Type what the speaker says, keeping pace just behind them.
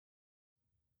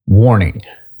Warning: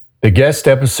 the guest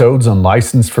episodes on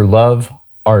License for Love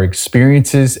are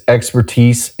experiences,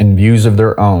 expertise, and views of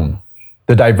their own.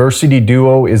 The diversity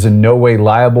duo is in no way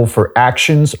liable for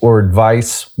actions or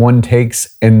advice one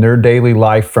takes in their daily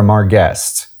life from our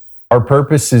guests. Our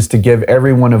purpose is to give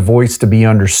everyone a voice to be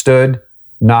understood,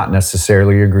 not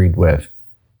necessarily agreed with.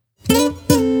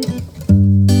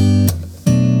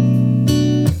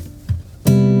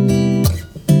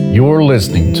 You're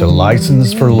listening to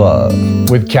License for Love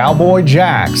with Cowboy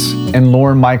Jax and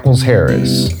Lauren Michaels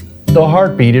Harris. The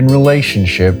heartbeat in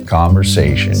relationship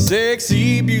conversation.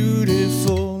 Sexy,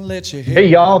 beautiful, let your hair. Hey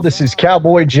y'all, this is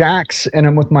Cowboy Jax and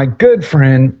I'm with my good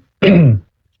friend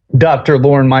Dr.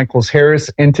 Lauren Michaels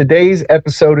Harris, and today's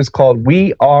episode is called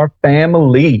We Are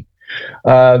Family.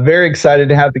 Very excited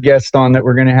to have the guest on that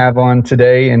we're going to have on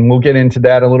today, and we'll get into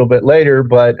that a little bit later,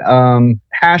 but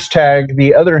hashtag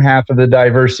the other half of the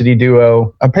diversity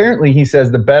duo. Apparently he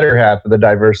says the better half of the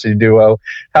diversity duo.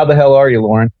 How the hell are you,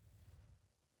 Lauren?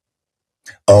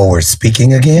 Oh, we're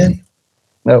speaking again?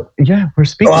 Oh, yeah, we're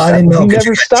speaking. Oh, I didn't know. You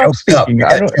never stopped speaking. You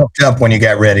got choked up when you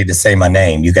got ready to say my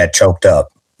name. You got choked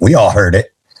up. We all heard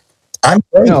it. I'm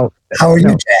great. No, How are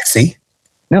you, Jaxie?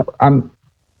 No,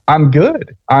 I'm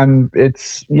good.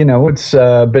 It's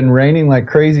been raining like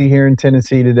crazy here in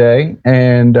Tennessee today,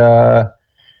 and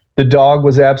the dog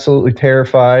was absolutely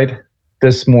terrified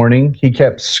this morning. He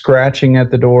kept scratching at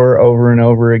the door over and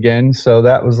over again, so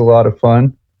that was a lot of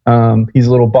fun. He's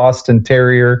a little Boston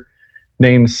Terrier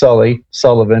named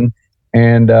Sullivan,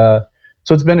 and so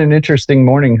it's been an interesting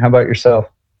morning. How about yourself?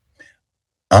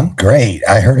 I'm great.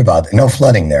 I heard about it. No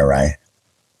flooding there, right?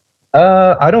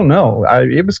 I don't know.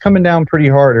 It was coming down pretty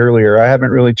hard earlier. I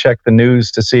haven't really checked the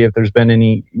news to see if there's been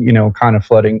any, kind of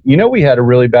flooding. We had a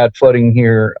really bad flooding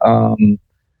here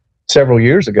several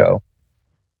years ago.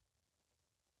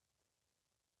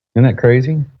 Isn't that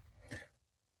crazy?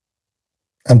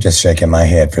 I'm just shaking my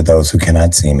head for those who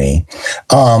cannot see me.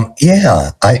 I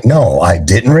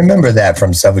didn't remember that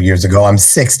from several years ago. I'm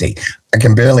 60. I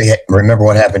can barely remember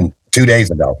what happened 2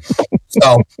 days ago.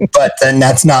 So, but then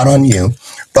that's not on you.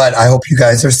 But I hope you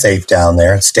guys are safe down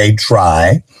there. Stay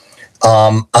dry.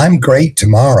 I'm great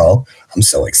tomorrow. I'm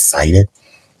so excited.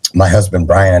 My husband,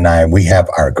 Brian, and I, we have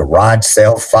our garage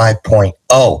sale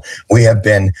 5.0. We have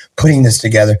been putting this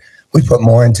together. We put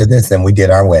more into this than we did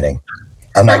our wedding.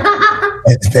 I'm like,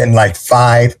 it's been like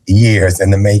 5 years in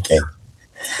the making.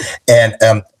 And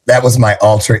that was my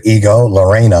alter ego,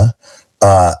 Lorena.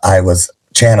 I was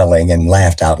channeling and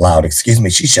laughed out loud. Excuse me.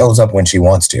 She shows up when she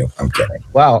wants to. I'm kidding.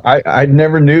 Wow. I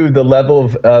never knew the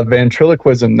level of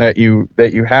ventriloquism that you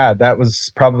had. That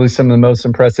was probably some of the most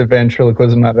impressive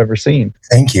ventriloquism I've ever seen.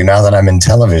 Thank you. Now that I'm in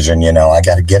television, I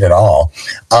got to get it all.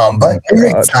 But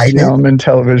we're excited. Now I'm in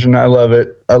television. I love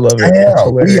it. I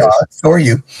know. We are. So are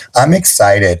you. I'm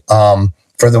excited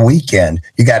for the weekend.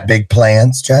 You got big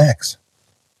plans, Jax?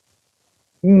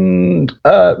 I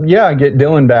get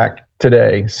Dylan back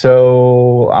today,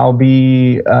 so I'll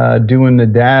be doing the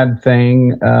dad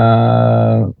thing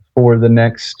for the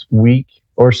next week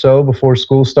or so before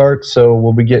school starts. So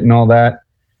we'll be getting all that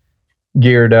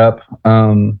geared up.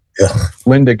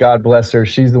 Linda, God bless her,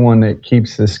 she's the one that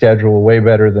keeps the schedule way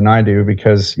better than I do,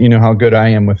 because you know how good I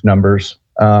am with numbers,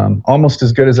 almost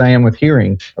as good as I am with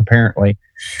hearing, apparently.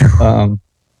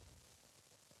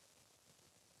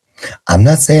 I'm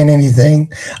not saying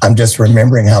anything. I'm just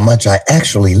remembering how much I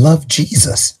actually love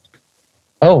Jesus.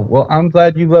 Oh, well, I'm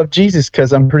glad you love Jesus,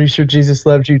 because I'm pretty sure Jesus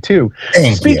loves you too.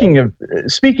 Speaking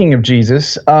of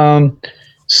Jesus,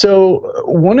 so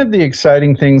one of the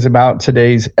exciting things about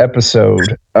today's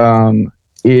episode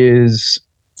is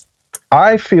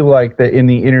I feel like that in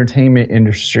the entertainment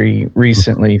industry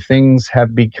recently, things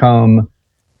have become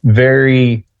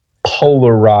very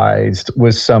polarized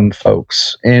with some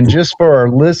folks. And just for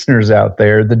our listeners out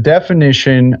there, the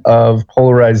definition of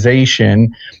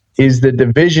polarization is the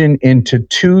division into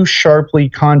two sharply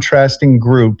contrasting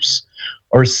groups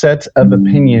or sets of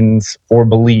opinions or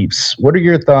beliefs. What are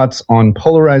your thoughts on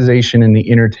polarization in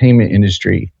the entertainment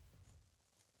industry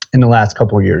in the last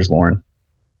couple of years, Lauren?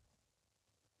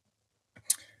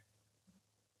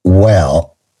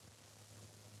 Well,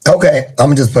 okay, I'm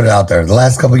going to just put it out there. The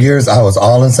last couple of years, I was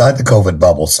all inside the COVID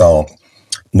bubble, so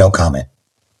no comment.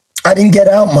 I didn't get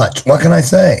out much. What can I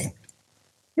say?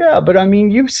 Yeah, but I mean,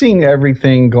 you've seen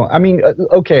everything go. I mean,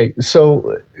 okay,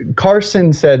 so Johnny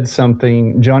Carson said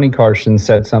something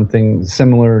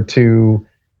similar to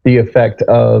the effect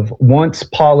of, once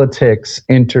politics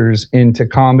enters into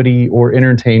comedy or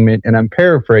entertainment, and I'm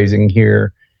paraphrasing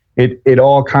here, it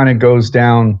all kind of goes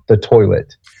down the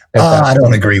toilet. I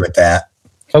don't agree with that.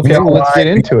 Okay, well, let's get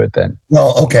into it then.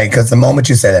 Well, okay, because the moment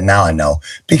you say that, now I know.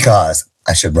 Because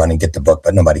I should run and get the book,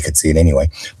 but nobody could see it anyway.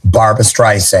 Barbra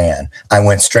Streisand. I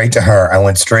went straight to her. I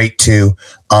went straight to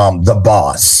The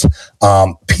Boss.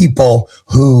 People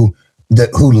who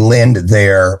lend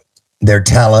their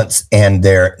talents and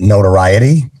their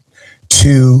notoriety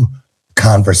to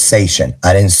conversation.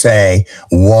 I didn't say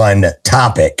one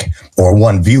topic or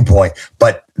one viewpoint,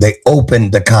 but they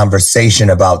opened the conversation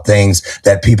about things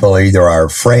that people either are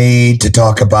afraid to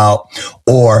talk about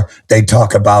or they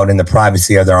talk about in the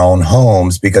privacy of their own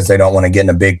homes because they don't want to get in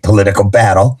a big political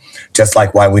battle, just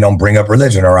like why we don't bring up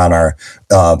religion around our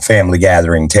family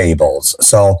gathering tables.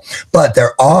 So, but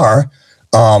there are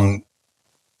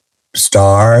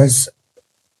stars,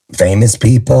 famous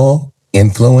people,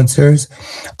 influencers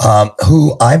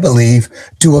who I believe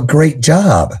do a great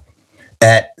job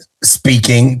at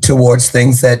speaking towards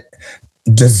things that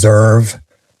deserve,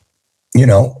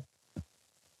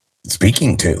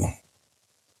 speaking to.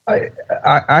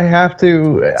 I have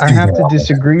to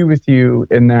disagree with you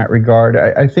in that regard.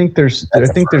 I think there's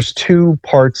two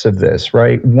parts of this,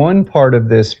 right? One part of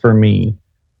this for me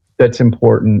that's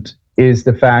important is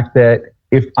the fact that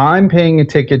if I'm paying a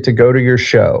ticket to go to your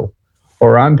show,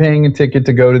 or I'm paying a ticket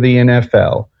to go to the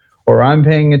NFL, or I'm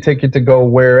paying a ticket to go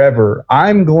wherever,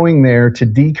 I'm going there to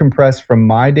decompress from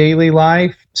my daily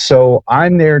life. So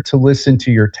I'm there to listen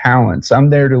to your talents.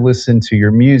 I'm there to listen to your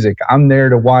music. I'm there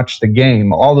to watch the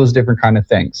game, all those different kind of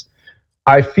things.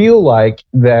 I feel like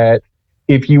that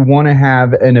if you want to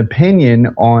have an opinion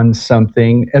on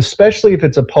something, especially if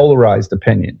it's a polarized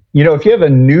opinion, if you have a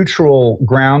neutral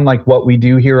ground like what we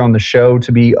do here on the show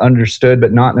to be understood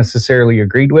but not necessarily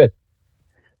agreed with,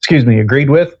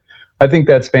 I think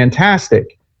that's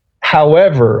fantastic.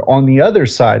 However, on the other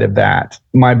side of that,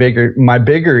 my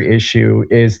bigger issue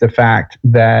is the fact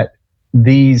that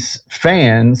these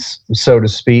fans, so to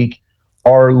speak,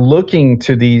 are looking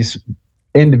to these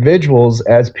individuals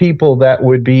as people that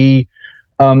would be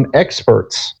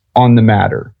experts on the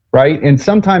matter, right? And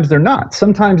sometimes they're not.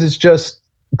 Sometimes it's just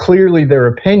clearly their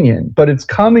opinion, but it's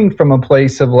coming from a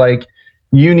place of like,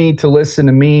 you need to listen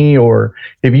to me, or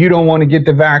if you don't want to get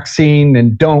the vaccine,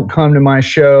 then don't come to my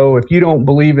show. If you don't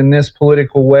believe in this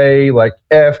political way, like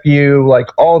F you, like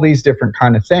all these different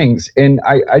kind of things. And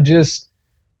I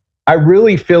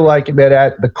really feel like that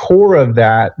at the core of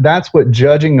that, that's what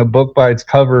judging a book by its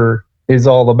cover is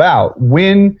all about.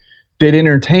 When did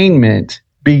entertainment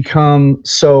become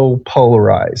so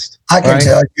polarized? I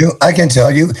can tell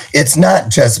you, it's not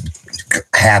just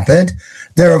happened.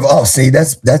 Here's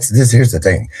the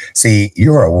thing. See,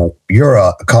 you're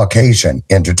a Caucasian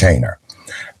entertainer.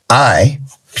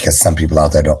 Because some people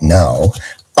out there don't know,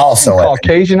 also I'm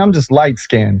Caucasian, I'm just light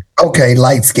skinned. Okay,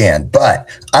 light skinned. But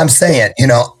I'm saying,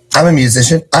 I'm a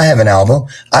musician. I have an album.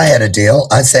 I had a deal.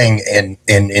 I sang in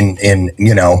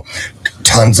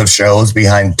tons of shows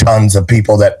behind tons of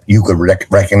people that you could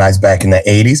recognize back in the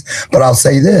 80s. But I'll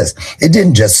say this, it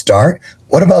didn't just start.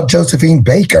 What about Josephine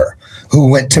Baker, who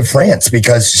went to France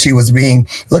because she was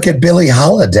look at Billie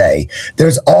Holiday.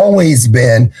 There's always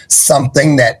been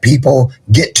something that people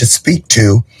get to speak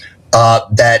to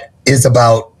that is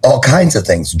about all kinds of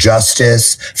things,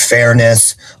 justice,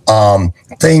 fairness,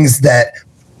 things that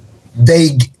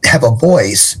they have a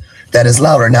voice that is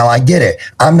louder. Now, I get it.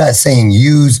 I'm not saying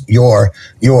use your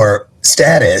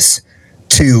status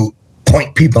to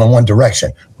point people in one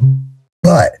direction,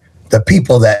 but the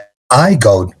people that I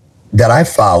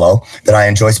follow, that I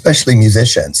enjoy, especially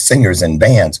musicians, singers, and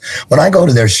bands. When I go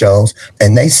to their shows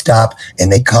and they stop and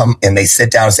they come and they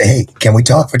sit down and say, hey, can we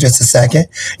talk for just a second?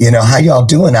 How y'all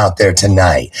doing out there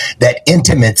tonight? That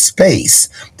intimate space,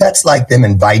 that's like them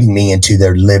inviting me into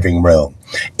their living room.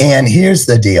 And here's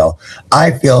the deal.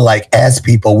 I feel like as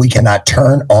people, we cannot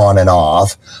turn on and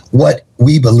off what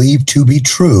we believe to be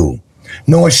true,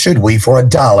 nor should we for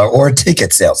 $1 or a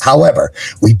ticket sales. However,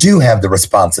 we do have the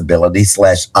responsibility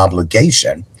 /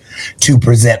 obligation to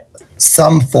present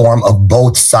some form of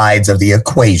both sides of the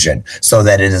equation so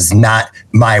that it is not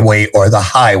my way or the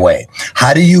highway.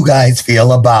 How do you guys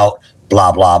feel about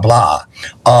blah, blah, blah?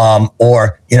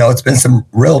 It's been some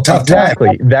real tough time.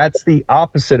 Exactly. That's the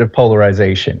opposite of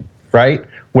polarization, right?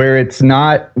 Where it's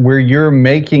not, where you're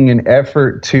making an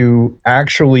effort to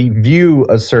actually view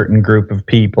a certain group of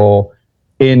people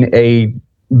in a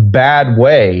bad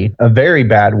way, a very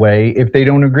bad way, if they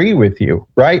don't agree with you,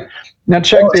 right? Now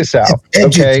check this out.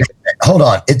 Okay. Hold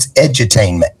on. It's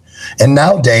edutainment. And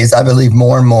nowadays, I believe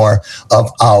more and more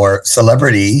of our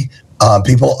celebrity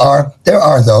people there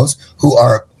are those who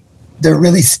they're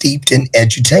really steeped in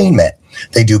edutainment.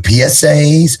 They do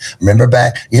PSAs. Remember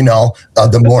back,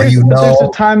 the more you know. There's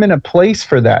a time and a place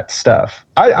for that stuff.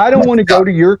 I don't want to go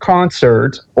to your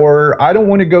concert, or I don't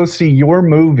want to go see your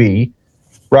movie,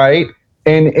 right?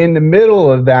 And in the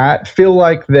middle of that, feel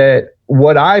like that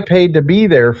what I paid to be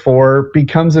there for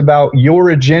becomes about your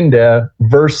agenda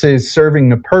versus serving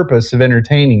the purpose of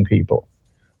entertaining people.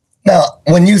 Now,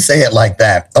 when you say it like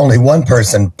that, only one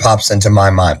person pops into my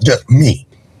mind, just me.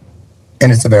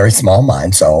 And it's a very small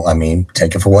mind, so,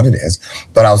 take it for what it is.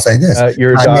 But I'll say this.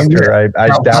 You're a doctor. I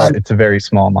doubt it's a very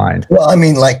small mind. Well,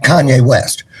 like Kanye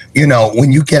West.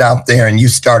 When you get out there and you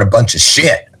start a bunch of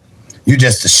shit, you're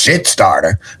just a shit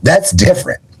starter. That's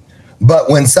different. But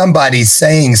when somebody's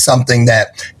saying something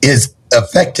that is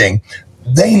affecting,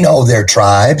 they know their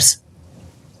tribes.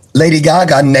 Lady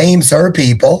Gaga names her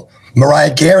people.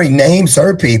 Mariah Carey names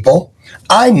her people.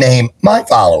 I name my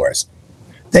followers.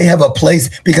 They have a place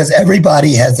because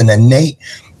everybody has an innate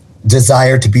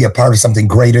desire to be a part of something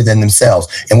greater than themselves.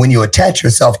 And when you attach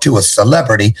yourself to a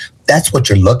celebrity, that's what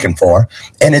you're looking for.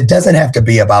 And it doesn't have to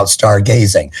be about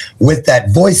stargazing. With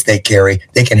that voice they carry,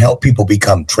 they can help people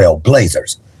become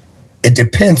trailblazers. It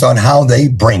depends on how they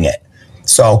bring it.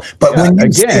 So, but when you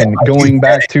again, going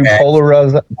back to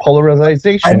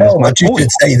polarization, I know, but you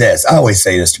should say this. I always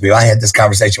say this to people. I had this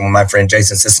conversation with my friend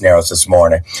Jason Cisneros this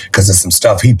morning because of some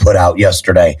stuff he put out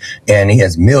yesterday, and he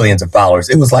has millions of followers.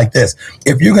 It was like this: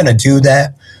 if you're going to do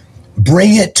that,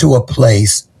 bring it to a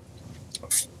place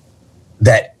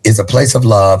that is a place of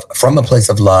love, from a place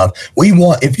of love.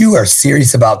 If you are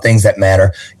serious about things that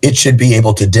matter, it should be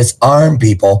able to disarm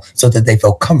people so that they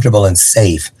feel comfortable and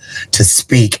safe to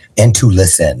speak and to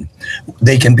listen.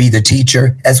 They can be the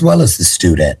teacher as well as the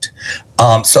student.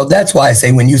 So that's why I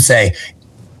say, when you say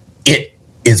it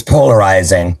is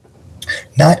polarizing,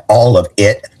 not all of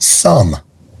it, some.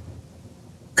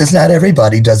 Because not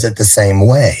everybody does it the same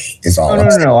way, is all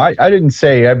I'm saying. No. I didn't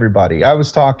say everybody. I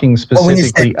was talking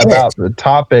specifically about the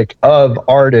topic of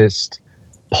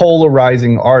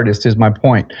polarizing artists is my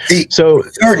point. So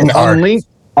on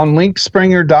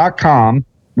linkspringer.com,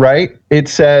 right, it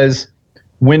says,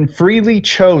 when freely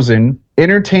chosen,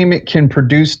 entertainment can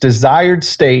produce desired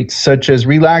states such as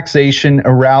relaxation,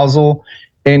 arousal,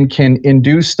 and can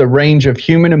induce the range of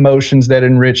human emotions that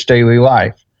enrich daily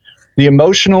life. The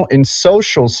emotional and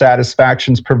social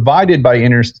satisfactions provided by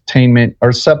entertainment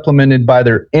are supplemented by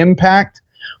their impact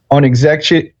on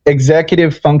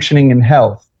executive functioning and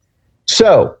health.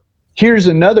 So here's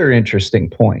another interesting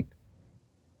point.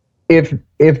 If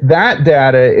that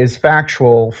data is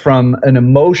factual from an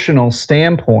emotional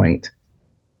standpoint,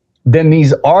 then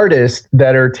these artists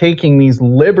that are taking these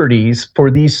liberties for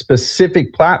these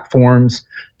specific platforms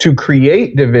to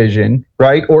create division,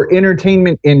 right, or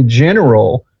entertainment in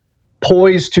general,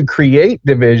 poised to create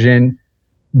division,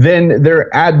 then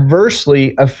they're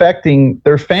adversely affecting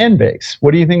their fan base.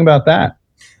 What do you think about that?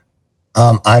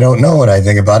 I don't know what I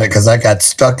think about it because I got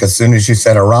stuck as soon as you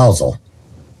said arousal.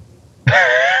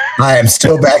 I am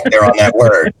still back there on that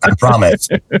word. I promise.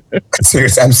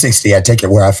 Seriously, I'm 60. I take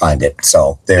it where I find it.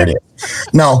 So there it is.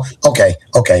 No, okay,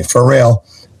 for real.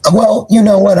 Well, you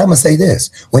know what? I'm going to say this.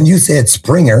 When you said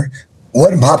Springer,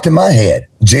 what popped in my head?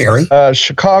 Jerry?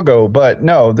 Chicago, but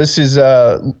no, this is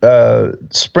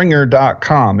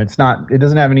Springer.com. It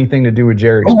doesn't have anything to do with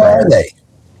Jerry Springer. Where are they?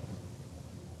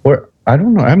 I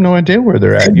don't know. I have no idea where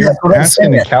they're at. You're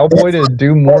asking the cowboy to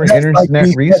do more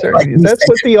internet research. That's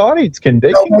what the audience can do.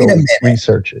 They can go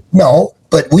research it. No,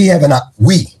 but we have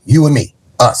you and me,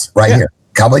 us, right here.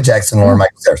 Cowboy Jackson, Lauren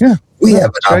Michael Sarah. Yeah, we have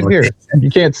an right obligation. Here.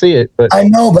 You can't see it, but I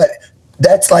know, but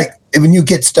that's like when you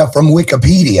get stuff from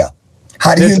Wikipedia.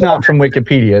 How do you know? It's not from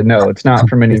Wikipedia. No, it's not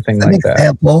from anything like that.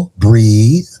 Example,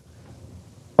 breathe.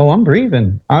 Oh, I'm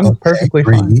breathing. I'm perfectly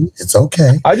fine. It's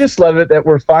okay. I just love it that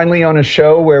we're finally on a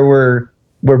show where we're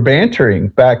bantering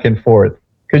back and forth,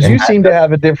 because you seem to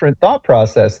have a different thought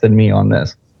process than me on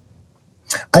this.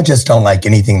 I just don't like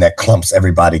anything that clumps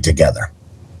everybody together,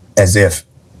 as if,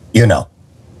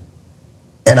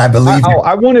 And I believe.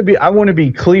 I want to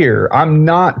be clear. I'm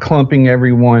not clumping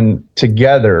everyone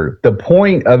together. The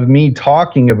point of me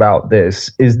talking about this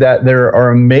is that there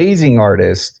are amazing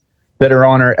artists that are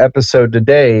on our episode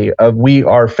today of We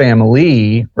Are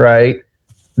Family, right?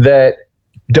 That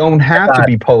don't have to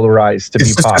be polarized to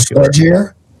be popular.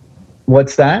 Here?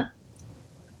 What's that?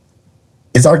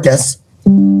 Is our guest?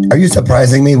 Are you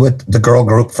surprising me with the girl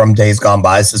group from Days Gone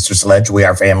By, Sister Sledge? We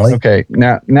Are Family. Okay,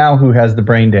 now who has the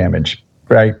brain damage,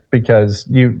 right? Because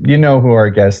you know who our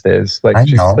guest is. Like,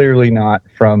 she's clearly not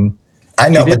from. I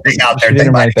know, but they out there, they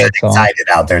might get excited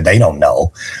out there. They don't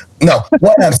know. No,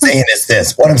 what I'm saying is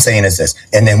this.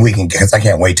 And then we can, because I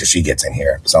can't wait till she gets in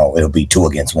here. So it'll be 2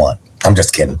 against 1. I'm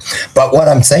just kidding. But what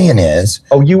I'm saying is...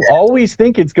 Oh, you always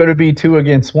think it's going to be 2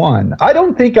 against 1. I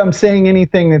don't think I'm saying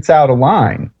anything that's out of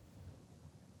line.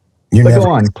 Go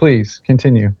on, please,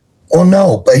 continue. Well,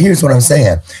 no, but here's what I'm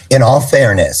saying. In all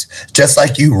fairness, just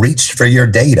like you reached for your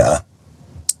data,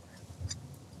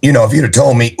 you know, if you'd have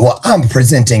told me, well, I'm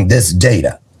presenting this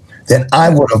data, then I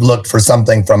would have looked for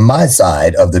something from my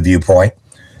side of the viewpoint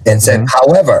and said,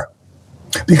 however,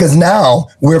 because now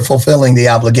we're fulfilling the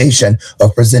obligation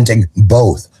of presenting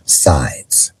both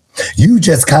sides. You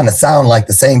just kind of sound like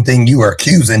the same thing you were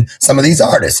accusing some of these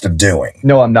artists of doing.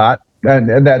 No, I'm not.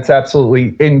 And that's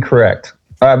absolutely incorrect.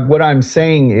 What I'm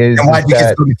saying is... And why'd you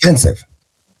get so defensive?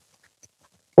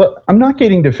 Well, I'm not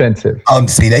getting defensive.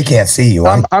 See, they can't see you.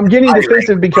 I'm getting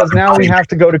defensive because now we have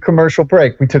to go to commercial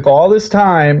break. We took all this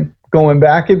time going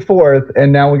back and forth,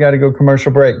 and now we got to go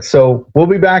commercial break. So we'll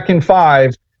be back in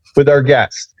 5 with our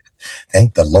guest.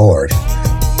 Thank the Lord.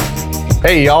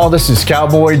 Hey, y'all, this is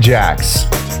Cowboy Jax.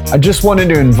 I just wanted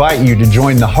to invite you to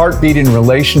join the Heartbeat and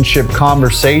Relationship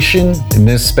conversation in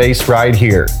this space right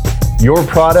here. Your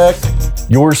product,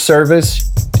 your service,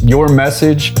 your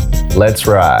message. Let's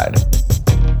ride.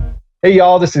 Hey,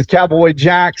 y'all, this is Cowboy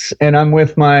Jax, and I'm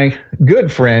with my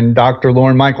good friend, Dr.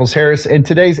 Lauren Michaels Harris, and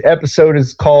today's episode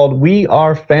is called We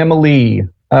Are Family.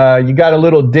 You got a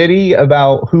little ditty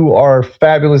about who our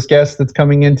fabulous guest that's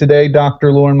coming in today,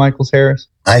 Dr. Lauren Michaels Harris?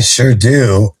 I sure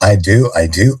do. I do.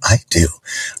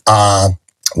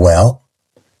 Well,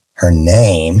 her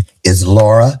name is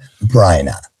Laura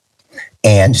Bryna,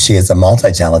 and she is a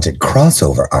multi-talented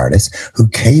crossover artist who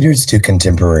caters to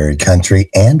contemporary country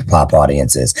and pop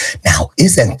audiences. Now,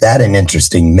 isn't that an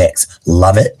interesting mix?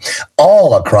 Love it.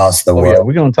 All across the world. Yeah,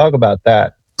 we're going to talk about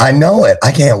that. I know it.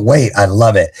 I can't wait. I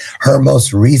love it. Her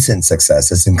most recent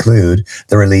successes include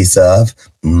the release of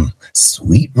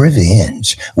Sweet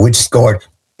Revenge, which scored,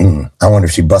 I wonder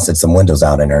if she busted some windows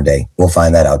out in her day. We'll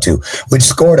find that out too. Which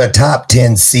scored a top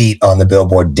 10 seat on the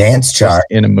Billboard Dance Chart.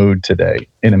 In a mood today.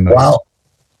 In a mood. Well,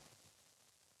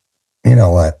 you know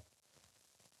what?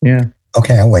 Yeah.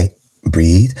 Okay, I'll wait.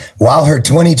 Breathe. While her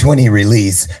 2020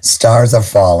 release, Stars Are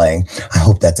Falling, I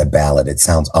hope that's a ballad. It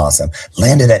sounds awesome.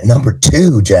 Landed at number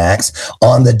 2, Jax,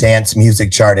 on the dance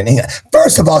music chart in England.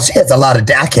 First of all, she has a lot of,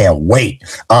 I can't wait.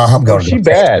 I'm going to She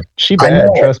bad. She bad.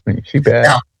 Trust me. She bad.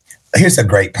 Now, here's a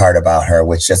great part about her,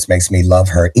 which just makes me love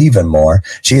her even more.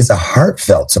 She is a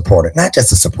heartfelt supporter, not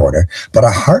just a supporter, but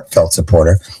a heartfelt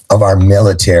supporter of our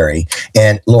military.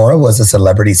 And Laura was a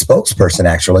celebrity spokesperson,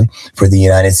 actually, for the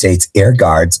United States Air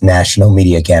Guard's national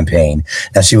media campaign.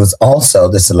 Now, she was also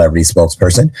the celebrity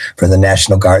spokesperson for the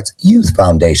National Guard's Youth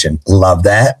Foundation. Love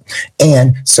that.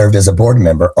 And served as a board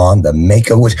member on the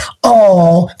Make-A-Wish.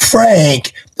 Oh,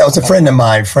 Frank. That was a friend of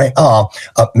mine, Frank.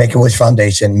 Make-A-Wish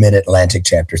Foundation Mid-Atlantic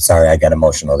chapter. Sorry, I got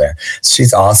emotional there.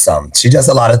 She's awesome. She does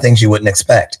a lot of things you wouldn't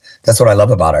expect. That's what I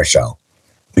love about our show.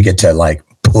 We get to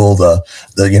pull the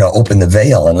open the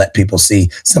veil and let people see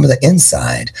some of the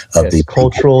inside of the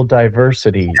cultural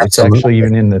diversity. Absolutely. It's actually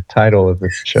even in the title of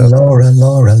this show.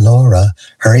 Laura.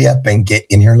 Hurry up and get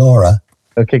in here, Laura.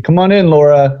 Okay, come on in,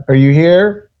 Laura. Are you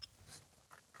here?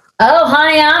 Oh,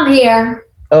 hi, I'm here.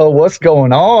 Oh, what's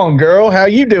going on, girl? How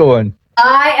you doing?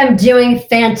 I am doing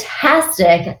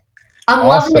fantastic. I'm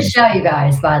loving the show, you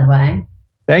guys, by the way.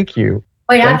 Thank you.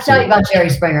 Wait, I have to tell you about Jerry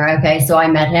Springer, okay? So I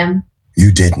met him.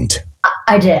 You didn't.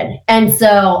 I did. And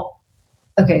so,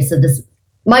 okay, so this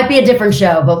might be a different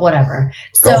show, but whatever.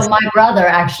 So my brother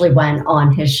actually went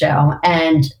on his show,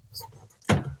 and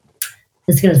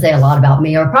it's going to say a lot about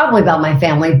me or probably about my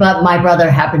family, but my brother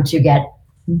happened to get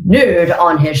nude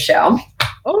on his show.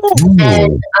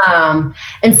 Oh.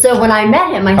 And so when I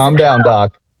met him, I Calm said, down,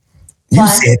 Doc. You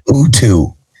said ooh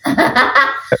too. So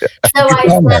I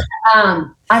said,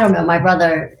 I don't know. My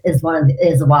brother is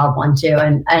a wild one too,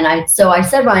 and I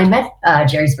said when I met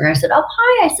Jerry Springer, I said, oh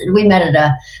hi. I said we met at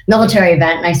a military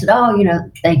event, and I said, oh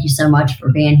thank you so much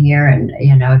for being here, and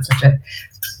it's such a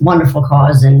wonderful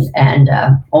cause, and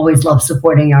always love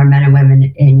supporting our men and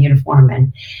women in uniform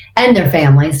and their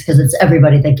families, because it's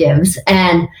everybody that gives.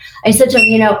 And I said to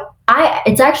him,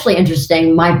 it's actually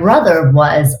interesting. My brother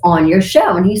was on your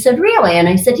show, and he said, really? And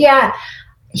I said, yeah.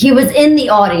 He was in the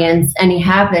audience, and he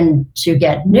happened to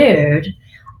get nude.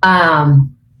 I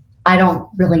don't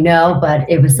really know, but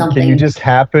it was something. Can you just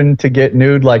happen to get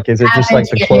nude? Like, is it just like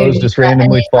the clothes just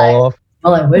randomly fall off?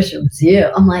 Well, I wish it was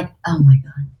you. I'm like, oh my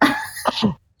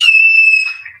God.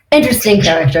 Interesting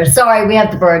character. Sorry, we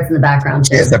have the birds in the background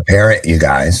too. She has a parrot, you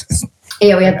guys.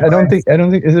 Yeah, we have. I don't think.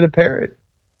 Is it a parrot?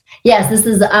 Yes, this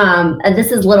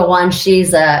is little one.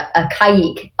 She's a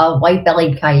kayik, a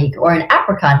white-bellied kayik, or an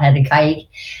apricot-headed kayik.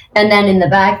 And then in the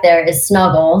back there is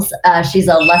Snuggles. She's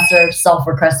a lesser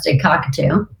sulfur-crested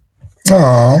cockatoo.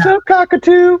 Aww. What's up,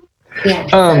 cockatoo?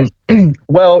 Yeah.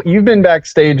 Well, you've been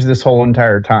backstage this whole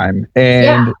entire time,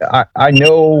 and I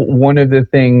know one of the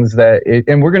things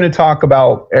and we're going to talk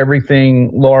about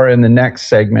everything, Laura, in the next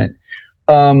segment.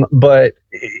 But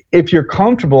if you're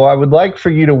comfortable, I would like for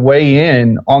you to weigh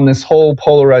in on this whole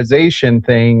polarization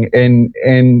thing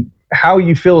and how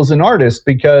you feel as an artist,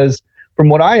 because from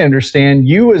what I understand,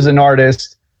 you as an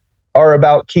artist are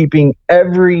about keeping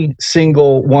every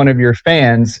single one of your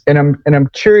fans. And I'm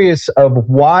curious of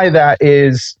why that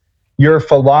is your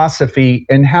philosophy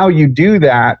and how you do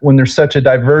that when there's such a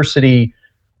diversity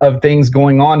of things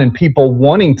going on and people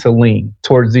wanting to lean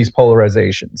towards these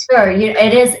polarizations. Sure,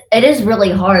 it is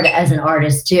really hard as an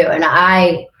artist too, and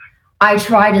I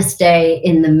try to stay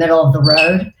in the middle of the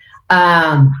road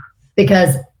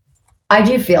because I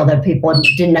do feel that people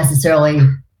didn't necessarily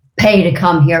pay to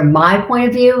come hear my point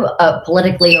of view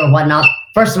politically or whatnot.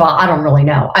 First of all, I don't really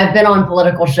know. I've been on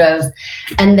political shows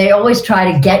and they always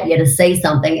try to get you to say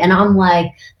something. And I'm like,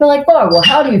 they're like, oh, well,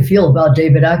 how do you feel about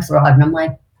David Axelrod? And I'm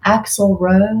like, Axl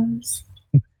Rose?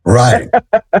 Right.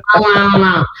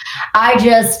 I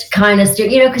just kind of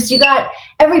steer, because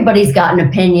everybody's got an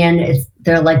opinion.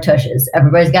 They're like tushes.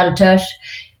 Everybody's got a tush,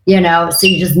 so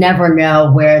you just never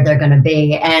know where they're going to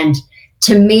be. And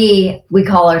to me, we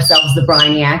call ourselves the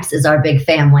Brainiacs, is our big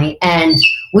family. And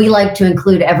we like to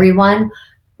include everyone,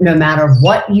 no matter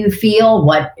what you feel,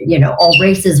 all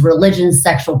races, religions,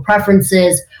 sexual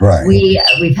preferences. Right.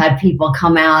 We've had people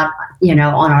come out, on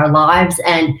our lives.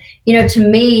 And, to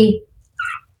me,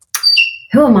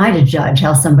 who am I to judge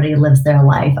how somebody lives their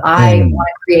life? I want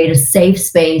to create a safe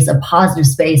space, a positive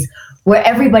space where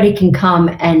everybody can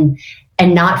come and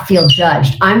not feel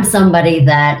judged. I'm somebody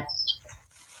that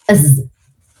is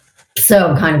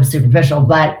so kind of superficial,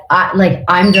 but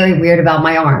I'm very weird about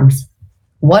my arms.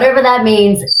 Whatever that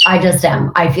means, I just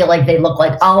am. I feel like they look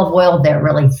like olive oil. They're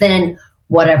really thin,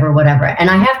 whatever. And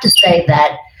I have to say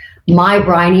that my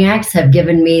Brainiacs have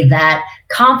given me that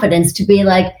confidence to be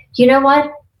like, you know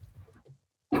what,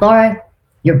 Laura,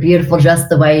 you're beautiful just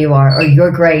the way you are, or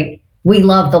you're great. We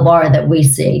love the Laura that we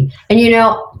see. And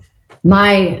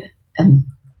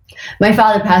my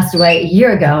father passed away a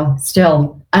year ago.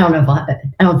 Still, I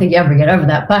don't think you ever get over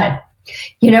that. But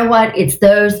you know what? It's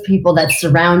those people that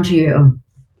surround you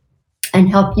and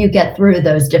help you get through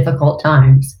those difficult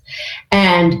times.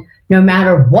 And no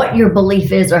matter what your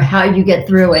belief is or how you get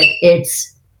through it,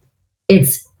 it's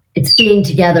being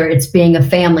together. It's being a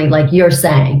family, like you're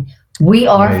saying. We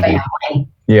are family.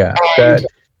 Yeah, and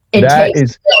it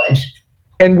takes a village.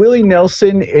 And Willie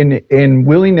Nelson and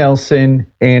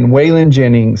Waylon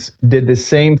Jennings did the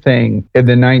same thing in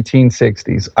the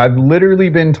 1960s. I've literally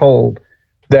been told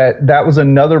that was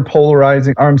another in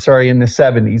the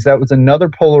 70s. That was another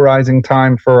polarizing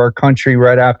time for our country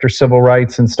right after civil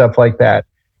rights and stuff like that.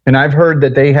 And I've heard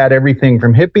that they had everything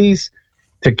from hippies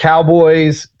to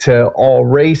cowboys to all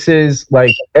races.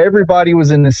 Like everybody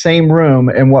was in the same room,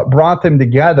 and what brought them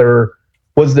together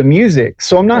was the music.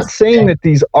 So I'm not saying that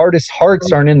these artists'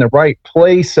 hearts aren't in the right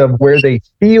place of where they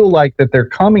feel like that they're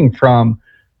coming from,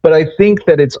 but I think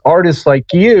that it's artists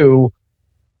like you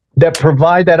that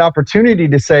provide that opportunity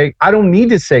to say, I don't need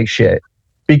to say shit,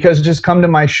 because just come to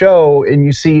my show and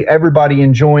you see everybody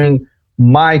enjoying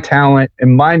my talent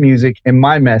and my music and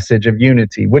my message of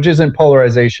unity, which isn't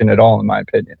polarization at all, in my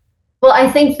opinion. Well,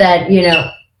 I think that,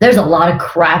 there's a lot of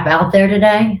crap out there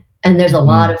today. And there's a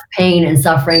lot of pain and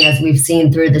suffering, as we've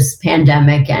seen through this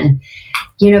pandemic. And,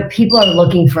 people are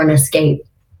looking for an escape,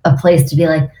 a place to be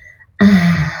like,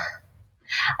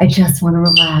 I just want to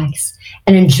relax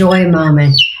and enjoy a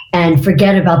moment and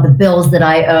forget about the bills that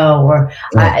I owe, or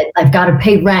I've got to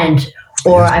pay rent,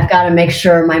 or I've got to make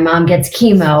sure my mom gets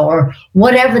chemo, or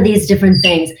whatever these different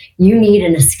things. You need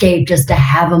an escape just to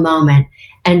have a moment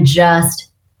and just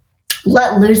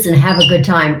let loose and have a good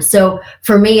time. So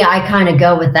for me, I kind of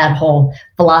go with that whole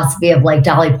philosophy of like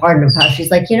Dolly Parton, of how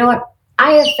she's like, you know what?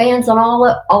 I have fans on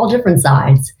all different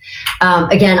sides.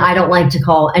 Again, I don't like to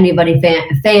call anybody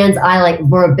fans.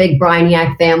 We're a big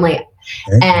Brainiac family.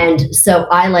 Okay. And so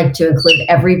I like to include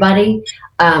everybody.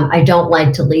 I don't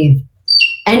like to leave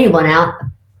anyone out.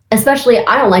 Especially,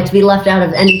 I don't like to be left out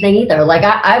of anything either. Like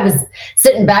I was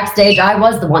sitting backstage. I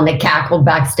was the one that cackled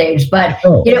backstage, but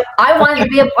I wanted to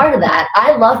be a part of that.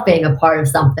 I love being a part of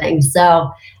something. So,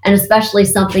 and especially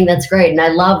something that's great. And I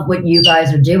love what you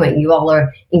guys are doing. You all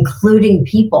are including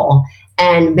people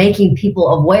and making people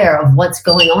aware of what's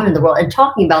going on in the world and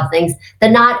talking about things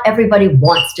that not everybody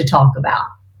wants to talk about.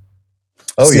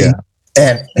 Oh, yeah.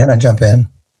 And can I jump in?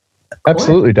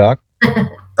 Absolutely, Doc.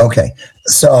 Okay.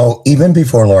 So even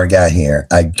before Laura got here,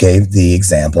 I gave the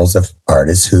examples of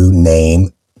artists who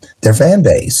name their fan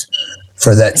base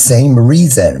for that same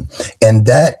reason. And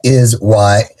that is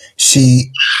why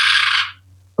she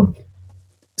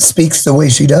speaks the way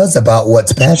she does about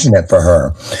what's passionate for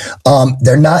her.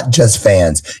 They're not just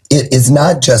fans. It is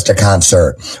not just a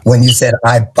concert. When you said,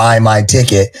 I buy my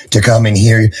ticket to come and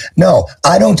hear you. No,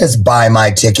 I don't just buy my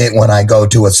ticket when I go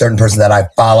to a certain person that I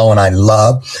follow and I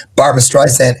love. Barbra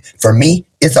Streisand, for me,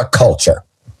 it's a culture.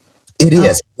 It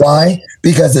is. Why?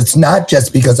 Because it's not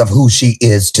just because of who she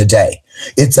is today.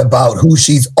 It's about who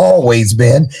she's always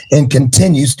been and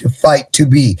continues to fight to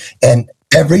be. And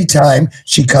every time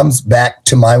she comes back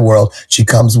to my world, she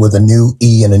comes with a new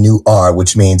E and a new R,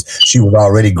 which means she was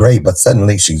already great, but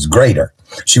suddenly she's greater.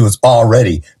 She was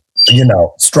already,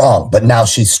 strong, but now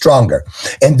she's stronger.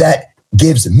 And that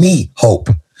gives me hope.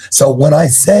 So when I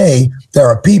say there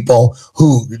are people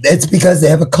who, it's because they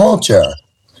have a culture,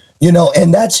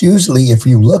 and that's usually, if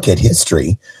you look at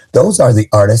history, those are the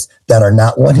artists that are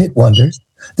not one-hit wonders.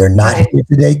 They're not here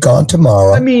today, gone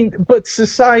tomorrow. I mean, but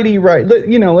society, right?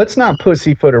 Let's not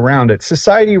pussyfoot around it.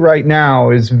 Society right now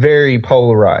is very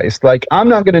polarized. Like, I'm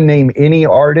not going to name any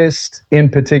artist in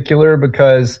particular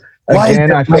because,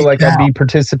 again, I feel like I'd be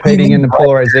participating in the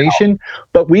polarization.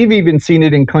 But we've even seen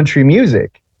it in country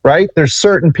music, right? There's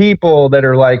certain people that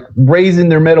are like raising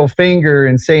their middle finger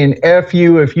and saying, F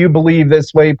you if you believe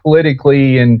this way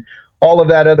politically, and all of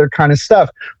that other kind of stuff.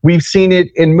 We've seen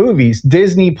it in movies.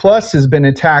 Disney Plus has been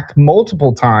attacked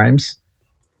multiple times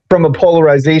from a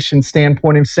polarization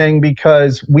standpoint of saying,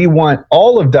 because we want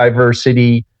all of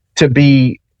diversity to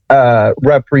be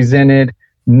represented.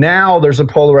 Now there's a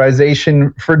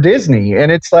polarization for Disney.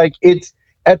 And it's like, it's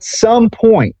at some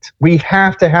point we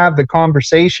have to have the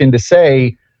conversation to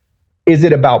say, is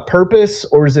it about purpose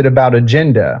or is it about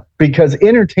agenda? Because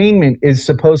entertainment is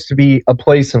supposed to be a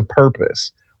place of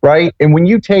purpose. Right. And when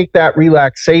you take that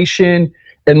relaxation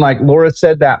and, like Laura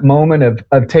said, that moment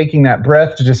of taking that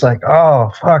breath to just like,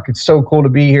 oh, fuck, it's so cool to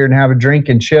be here and have a drink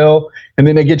and chill. And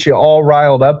then they get you all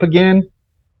riled up again.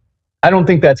 I don't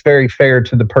think that's very fair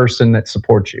to the person that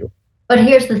supports you. But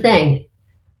here's the thing.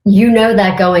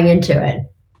 That going into it,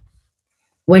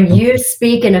 when you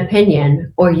speak an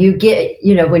opinion or you get,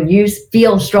 when you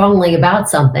feel strongly about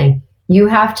something, you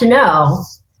have to know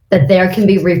that there can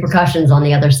be repercussions on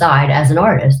the other side as an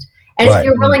artist. And if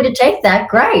you're willing to take that,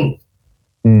 great.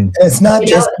 It's not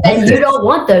and you don't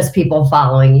want those people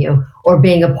following you or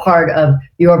being a part of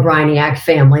your Brainiac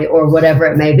family or whatever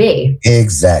it may be.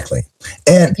 Exactly.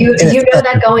 And you know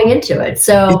that going into it.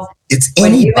 So it's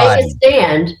when you make a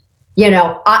stand,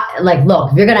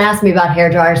 look, if you're going to ask me about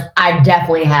hair dryers, I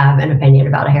definitely have an opinion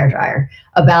about a hair dryer,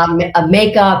 about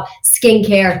makeup,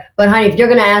 skincare. But honey, if you're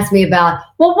going to ask me about,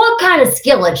 well, what kind of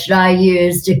skillet should I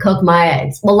use to cook my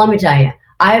eggs? Well, let me tell you,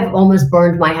 I've almost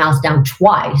burned my house down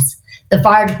twice. The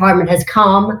fire department has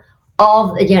come,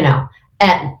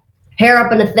 at hair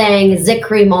up in a thing, zit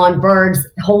cream on, birds,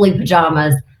 holy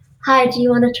pajamas. Hi, do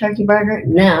you want a turkey burger?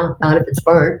 No, not if it's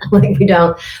burnt. Like, we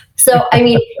don't. So, I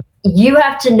mean, you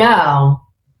have to know,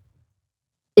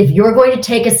 if you're going to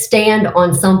take a stand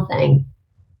on something,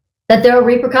 that there are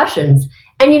repercussions.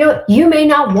 And you may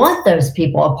not want those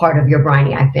people a part of your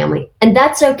Brainiac family, and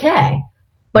that's okay.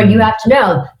 But you have to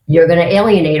know you're going to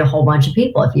alienate a whole bunch of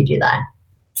people if you do that.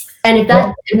 And if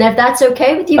that's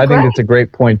okay with you, I think it's a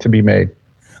great point to be made.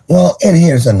 Well, and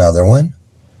here's another one.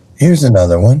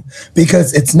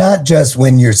 Because it's not just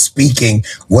when you're speaking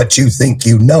what you think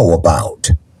you know about.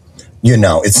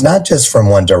 It's not just from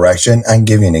one direction. I can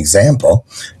give you an example.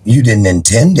 You didn't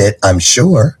intend it, I'm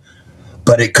sure.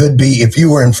 But it could be if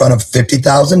you were in front of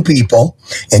 50,000 people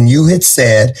and you had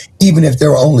said, even if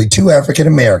there were only 2 African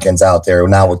Americans out there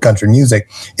now with country music,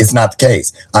 it's not the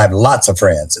case. I have lots of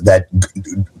friends that,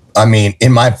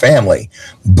 in my family,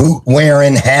 boot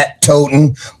wearing, hat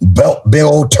toting, big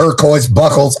old turquoise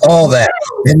buckles, all that.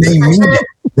 And they mean it.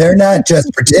 They're not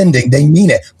just pretending, they mean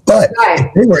it. But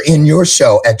if they were in your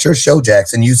show, at your show,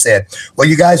 Jackson, you said, well,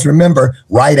 you guys remember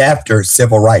right after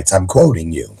civil rights, I'm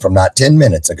quoting you from not 10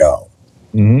 minutes ago.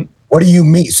 Mm-hmm. What do you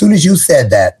mean? As soon as you said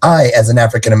that, I, as an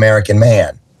African-American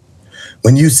man,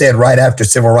 when you said right after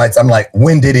civil rights, I'm like,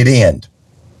 when did it end?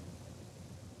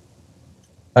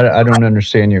 I don't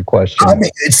understand your question.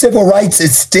 Civil rights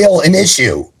is still an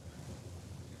issue.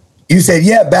 You said,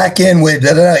 yeah, back in with,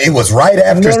 it was right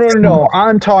after. No.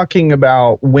 I'm talking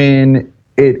about when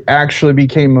it actually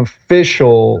became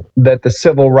official that the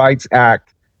Civil Rights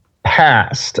Act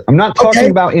passed. I'm not talking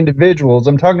about individuals.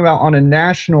 I'm talking about on a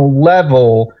national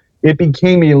level, it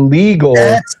became illegal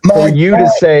for you to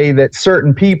say that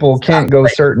certain people can't go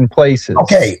certain places.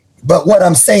 Okay. But what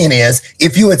I'm saying is,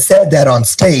 if you had said that on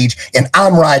stage and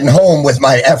I'm riding home with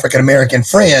my African-American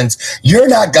friends, you're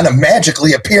not going to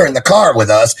magically appear in the car with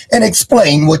us and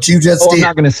explain what you just did. I'm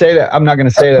not going to say that. I'm not going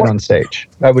to say that on stage.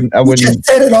 I wouldn't. You just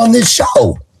said it on this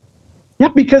show. Yeah,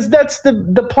 because that's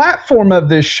the platform of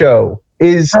this show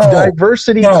is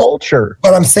diversity culture.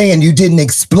 But I'm saying you didn't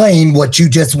explain what you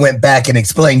just went back and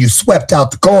explained. You swept out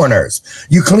the corners.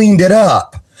 You cleaned it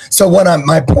up. So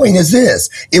my point is this: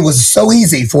 it was so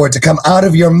easy for it to come out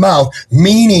of your mouth,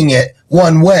 meaning it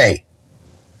one way.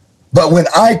 But when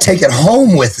I take it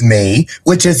home with me,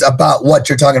 which is about what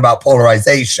you're talking about,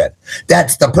 polarization,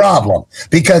 that's the problem.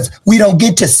 Because we don't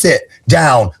get to sit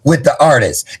down with the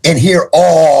artist and hear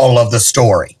all of the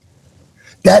story.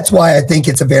 That's why I think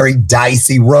it's a very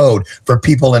dicey road for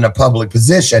people in a public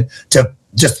position to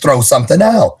just throw something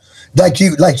out. Like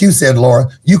you said, Laura,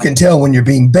 you can tell when you're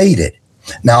being baited.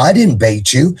 Now, I didn't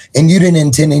bait you, and you didn't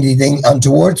intend anything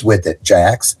untowards with it,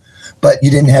 Jax, but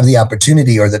you didn't have the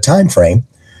opportunity or the time frame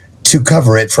to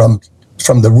cover it from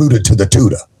the rooter to the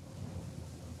tutor.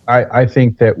 I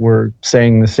think that we're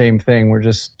saying the same thing. We're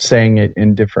just saying it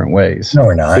in different ways. No,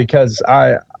 we're not. Because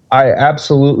I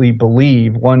absolutely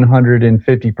believe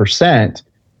 150%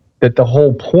 that the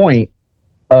whole point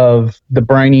of the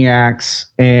Brainiacs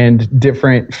and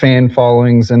different fan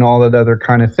followings and all that other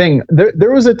kind of thing.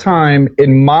 There was a time,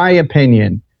 in my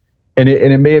opinion, and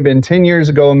it may have been 10 years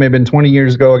ago, it may have been 20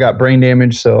 years ago, I got brain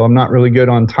damage, so I'm not really good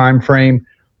on time frame,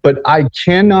 but I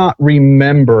cannot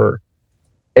remember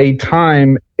a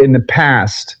time in the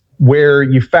past where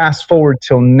you fast forward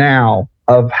till now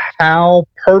of how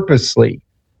purposely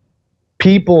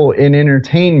people in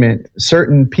entertainment,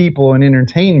 certain people in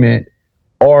entertainment,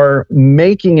 are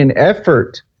making an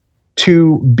effort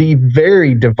to be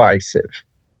very divisive,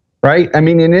 right? I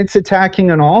mean, and it's attacking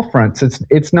on all fronts.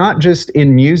 It's not just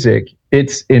in music.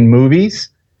 It's in movies.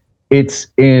 It's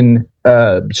in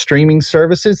streaming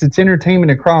services. It's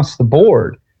entertainment across the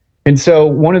board. And so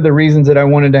one of the reasons that I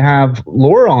wanted to have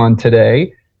Laura on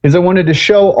today is I wanted to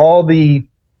show all the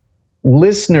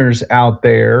listeners out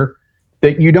there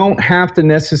that you don't have to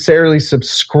necessarily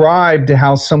subscribe to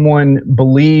how someone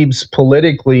believes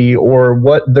politically or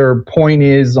what their point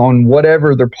is on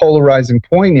whatever their polarizing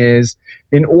point is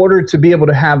in order to be able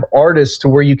to have artists to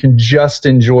where you can just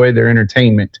enjoy their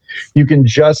entertainment. You can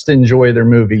just enjoy their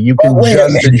movie. You can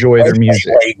just enjoy their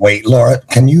music. Wait, Laura,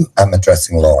 I'm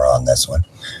addressing Laura on this one.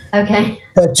 Okay.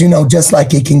 But, just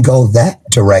like it can go that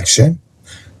direction,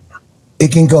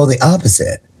 it can go the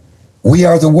opposite. We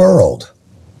are the world.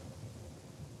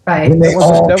 Right.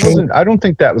 I don't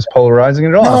think that was polarizing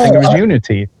at all. I think it was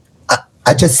unity.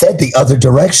 I just said the other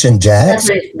direction, Jax.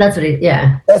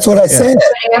 That's what I said.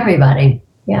 Everybody.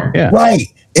 Yeah. Right.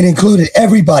 It included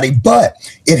everybody, but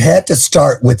it had to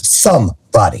start with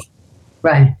somebody.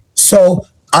 Right. So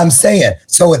I'm saying,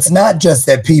 it's not just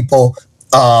that people,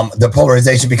 the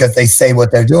polarization because they say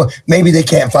what they're doing. Maybe they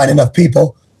can't find enough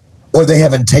people or they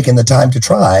haven't taken the time to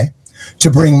try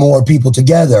to bring more people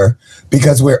together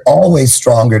because we're always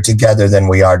stronger together than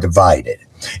we are divided.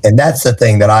 And that's the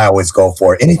thing that I always go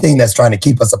for. Anything that's trying to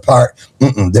keep us apart,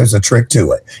 there's a trick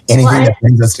to it. Anything that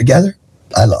brings us together,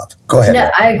 I love. Go ahead. No,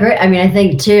 I agree. I mean, I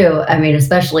think too,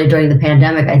 especially during the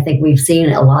pandemic, I think we've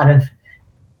seen a lot of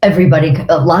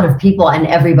people and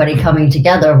everybody coming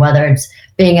together, whether it's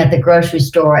being at the grocery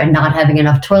store and not having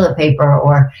enough toilet paper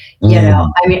or,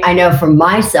 I know for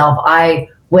myself, I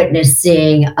witnessed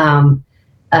seeing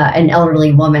an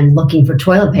elderly woman looking for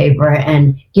toilet paper.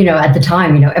 And, at the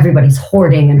time, everybody's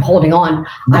hoarding and holding on.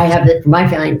 I have it for my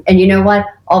family. And you know what?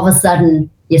 All of a sudden,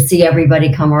 you see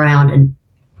everybody come around and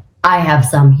I have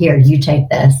some here. You take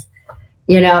this.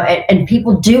 And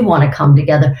people do want to come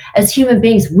together. As human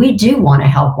beings, we do want to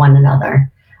help one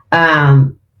another. I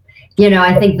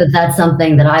think that's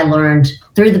something that I learned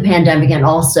through the pandemic and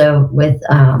also with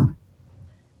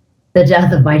the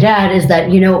death of my dad is that,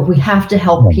 we have to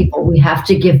help people. We have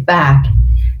to give back.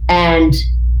 And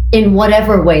in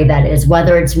whatever way that is,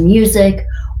 whether it's music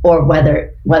or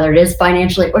whether it is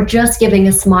financially or just giving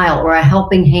a smile or a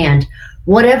helping hand,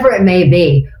 whatever it may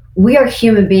be, we are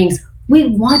human beings. We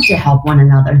want to help one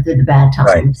another through the bad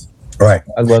times. Right.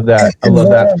 I love that. I love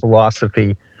that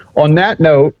philosophy. On that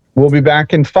note, we'll be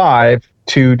back in 5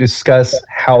 to discuss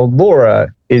how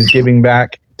Laura is giving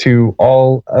back to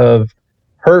all of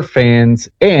her fans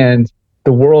and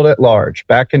the world at large.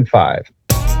 Back in 5.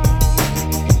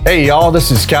 Hey y'all,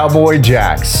 this is Cowboy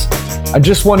Jax. I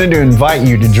just wanted to invite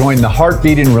you to join the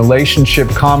Heartbeat and Relationship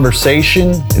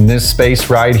conversation in this space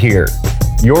right here.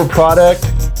 Your product,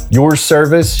 your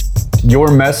service,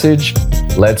 your message.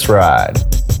 Let's ride.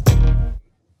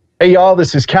 Hey, y'all,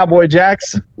 this is Cowboy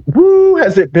Jax. Woo,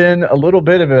 has it been a little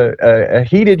bit of a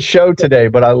heated show today,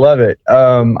 but I love it.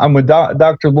 I'm with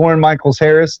Dr. Lauren Michaels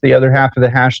Harris, the other half of the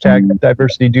hashtag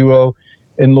Diversity Duo,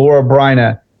 and Laura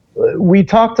Bryna. We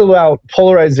talked about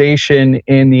polarization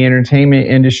in the entertainment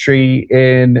industry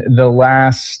in the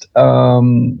last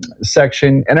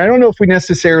section, and I don't know if we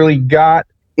necessarily got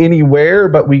anywhere,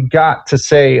 but we got to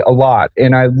say a lot.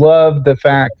 And I love the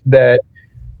fact that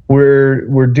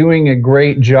we're doing a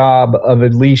great job of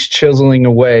at least chiseling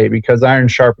away, because iron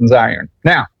sharpens iron.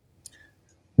 Now,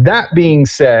 that being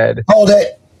said, hold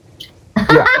it.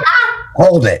 Yeah.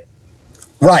 Hold it.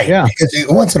 Right. Yeah. Because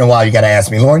once in a while you got to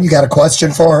ask me, Lauren, you got a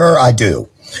question for her? I do.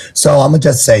 So I'm going to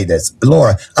just say this.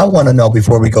 Laura, I want to know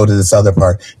before we go to this other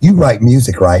part, you write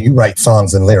music, right? You write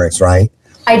songs and lyrics, right?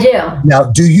 I do.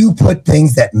 Now, do you put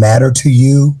things that matter to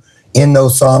you in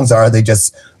those songs, or are they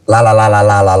just la, la, la, la,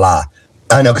 la, la, la?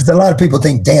 I know, because a lot of people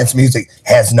think dance music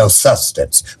has no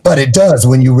substance, but it does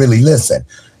when you really listen.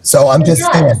 So I'm just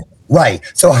saying, right.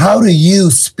 So how do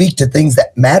you speak to things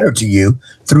that matter to you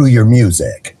through your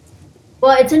music?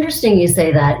 Well, it's interesting you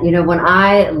say that. You know, when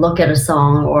I look at a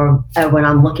song, or when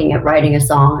I'm looking at writing a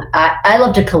song, I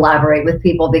love to collaborate with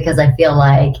people, because I feel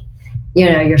like, you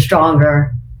know, you're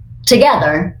stronger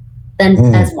together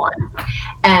than as one.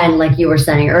 And like you were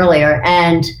saying earlier,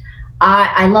 and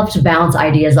I love to bounce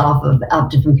ideas off of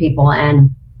different people. And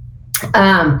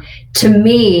to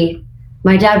me,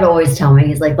 my dad would always tell me,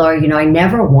 he's like, Laura, you know, I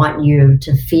never want you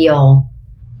to feel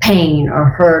pain or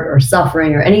hurt or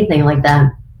suffering or anything like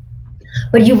that.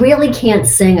 But you really can't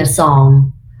sing a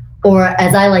song, or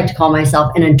as I like to call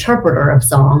myself, an interpreter of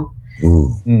song.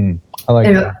 I like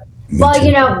that. Well,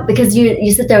 you know, because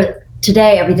you sit there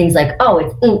today, everything's like, oh,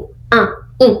 it's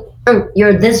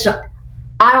you're this.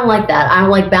 I don't like that. I don't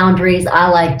like boundaries. I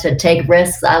like to take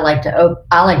risks. I like to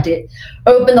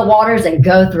open the waters and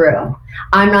go through.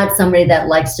 I'm not somebody that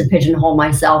likes to pigeonhole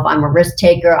myself. I'm a risk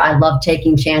taker. I love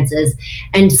taking chances.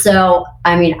 And so,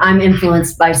 I mean, I'm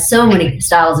influenced by so many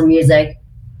styles of music.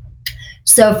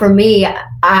 So for me,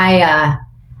 I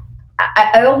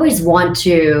always want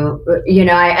to, you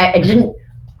know, I didn't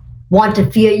want to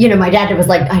feel, you know, my dad was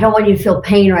like, I don't want you to feel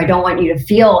pain, or I don't want you to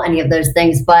feel any of those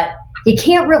things. But you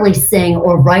can't really sing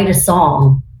or write a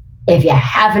song if you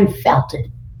haven't felt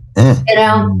it, you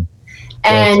know?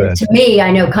 And to me,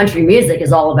 I know country music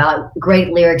is all about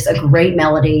great lyrics, a great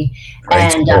melody.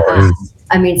 And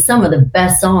I mean, some of the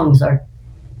best songs are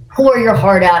pour your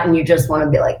heart out and you just want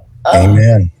to be like, oh.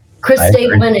 Amen. Chris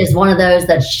Stapleton is one of those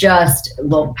that's just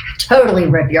will totally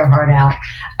rip your heart out.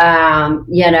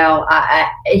 You know,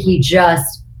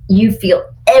 you feel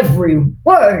every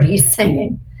word he's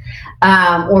singing.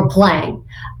 Or playing.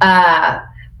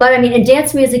 But I mean, in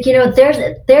dance music, you know,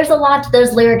 there's a lot to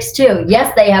those lyrics too.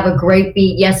 Yes, they have a great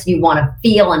beat. Yes, you want to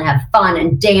feel and have fun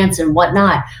and dance and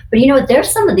whatnot. But you know what? There's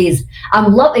some of these,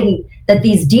 I'm loving that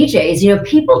these DJs, you know,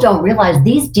 people don't realize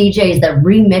these DJs that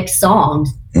remix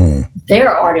songs,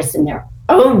 they're artists in their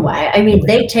own way. I mean,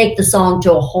 they take the song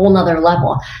to a whole nother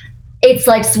level. It's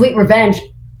like Sweet Revenge.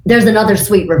 There's another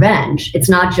Sweet Revenge. It's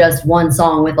not just one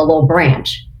song with a little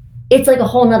branch. It's like a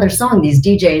whole nother song. These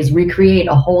DJs recreate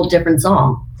a whole different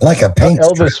song. Like a paint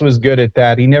Elvis was good at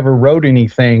that. He never wrote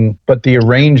anything, but the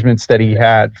arrangements that he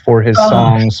had for his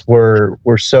songs were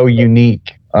so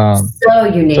unique. So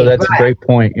unique. So that's a great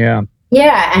point. Yeah.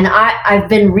 Yeah, and I've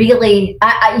been really,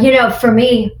 you know, for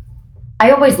me,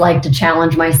 I always like to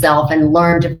challenge myself and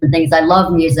learn different things. I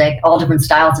love music, all different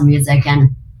styles of music, and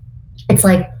it's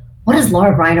like, what does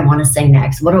Laura Bryna want to say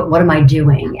next? What am I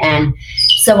doing? And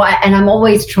so I'm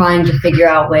always trying to figure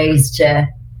out ways to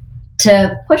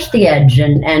push the edge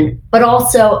but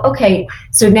also, okay,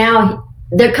 so now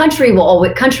the country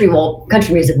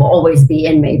music will always be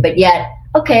in me, but yet,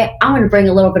 okay, I'm going to bring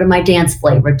a little bit of my dance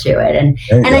flavor to it. And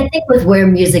I think with where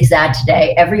music's at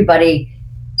today, everybody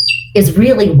is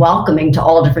really welcoming to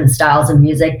all different styles of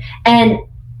music and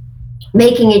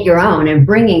making it your own and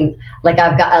bringing, like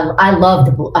I love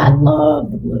the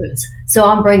blues. So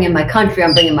I'm bringing my country,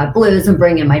 I'm bringing my blues, I'm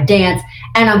bringing my dance,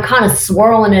 and I'm kind of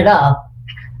swirling it up.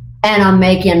 And I'm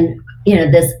making, you know,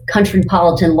 this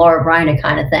countrypolitan Laura Bryna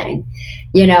kind of thing.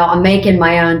 You know, I'm making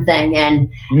my own thing. And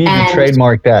you need to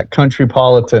trademark that,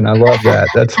 countrypolitan. I love that.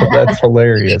 That's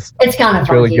hilarious. It's kind of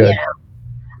funky, really good. You know?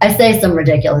 I say some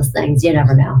ridiculous things. You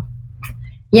never know.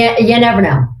 Yeah, you never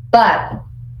know. But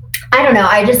I don't know.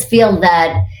 I just feel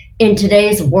that in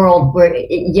today's world where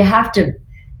you have to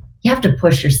you have to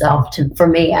push yourself for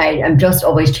me, I'm just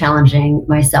always challenging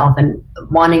myself and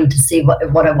wanting to see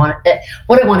what I want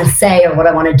to say or what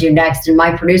I want to do next. And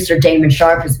my producer, Damon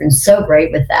Sharp, has been so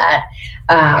great with that.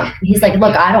 He's like,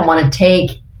 look, I don't want to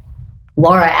take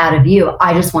Laura out of you.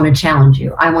 I just want to challenge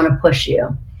you. I want to push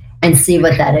you and see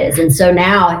what that is. And so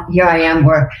now here I am,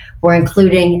 we're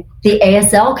including the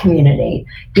ASL community.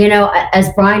 You know, as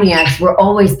Brainiacs, we're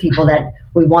always people that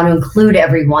we want to include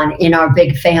everyone in our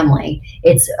big family.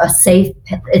 It's a safe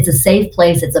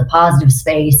place. It's a positive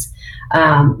space.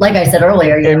 Like I said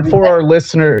earlier. And for our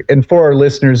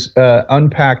listeners,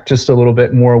 unpack just a little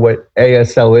bit more what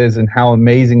ASL is and how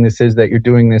amazing this is that you're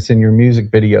doing this in your music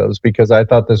videos, because I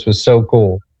thought this was so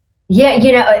cool. Yeah,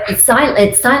 you know, it's sign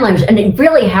language. And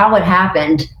really how it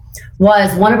happened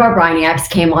was one of our Brainiacs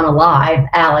came on a live,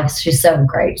 Alex, she's so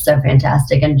great, so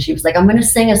fantastic. And she was like, I'm going to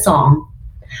sing a song,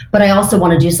 but I also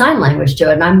want to do sign language to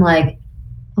it. And I'm like,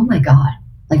 oh my God,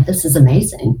 like this is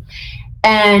amazing.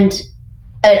 And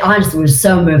it honestly was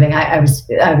so moving. I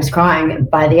was crying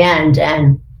by the end.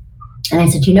 And I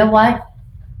said, you know what?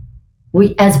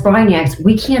 We, as Brainiacs,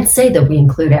 we can't say that we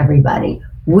include everybody.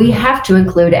 We have to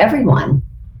include everyone.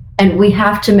 And we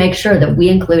have to make sure that we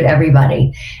include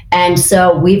everybody. And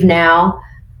so we now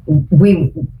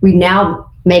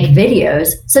make videos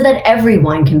so that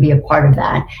everyone can be a part of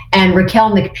that. And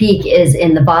Raquel McPeak is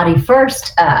in the Body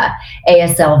First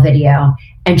ASL video.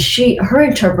 And her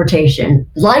interpretation,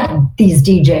 like these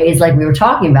DJs, like we were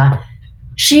talking about,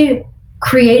 she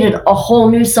created a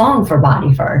whole new song for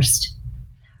Body First.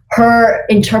 Her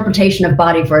interpretation of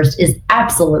Body First is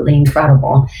absolutely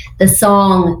incredible. The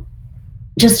song,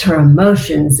 just her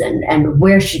emotions and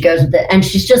where she goes with it. And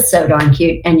she's just so darn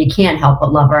cute, and you can't help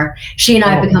but love her. She and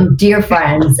I have become dear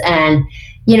friends. And,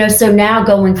 you know, so now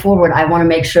going forward, I want to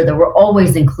make sure that we're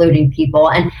always including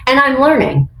people. And I'm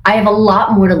learning. I have a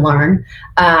lot more to learn.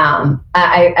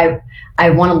 I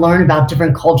want to learn about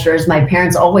different cultures. My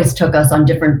parents always took us on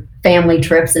different family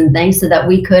trips and things so that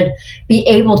we could be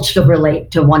able to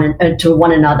relate to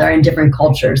one another in different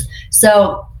cultures.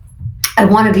 So I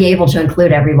want to be able to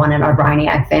include everyone in our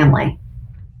Brainiac family.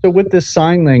 So with this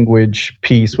sign language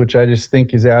piece, which I just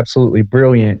think is absolutely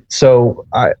brilliant. So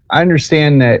I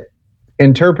understand that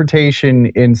interpretation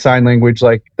in sign language,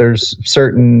 like there's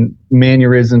certain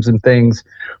mannerisms and things,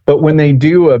 but when they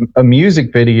do a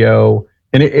music video,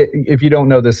 and if you don't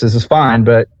know this is fine,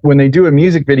 but when they do a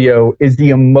music video, is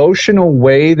the emotional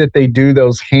way that they do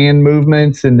those hand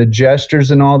movements and the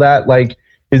gestures and all that, like,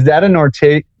 is that an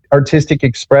artistic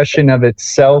expression of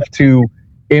itself to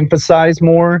emphasize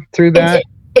more through that?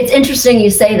 It's interesting you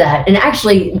say that. And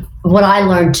actually, what I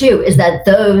learned too is that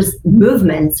those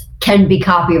movements can be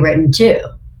copywritten too.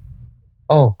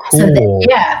 Oh, cool.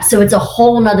 So it's a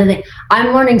whole nother thing.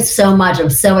 I'm learning so much. I'm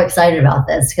so excited about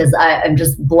this because I'm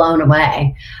just blown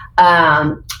away.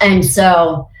 And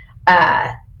so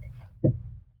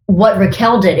what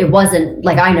Raquel did, it wasn't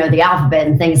like I know the alphabet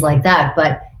and things like that,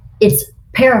 but it's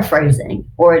paraphrasing,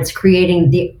 or it's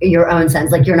creating your own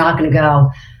sense. Like, you're not going to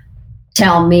go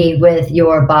tell me with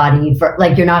your body for,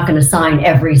 like, you're not going to sign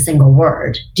every single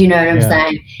word. Do you know what I'm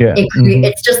saying? Yeah.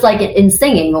 It's just like in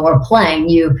singing or playing,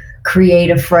 you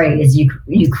create a phrase,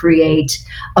 you create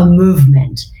a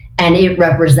movement, and it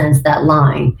represents that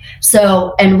line.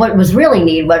 So, and what was really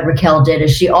neat, what Raquel did,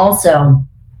 is she also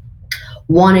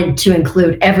wanted to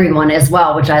include everyone as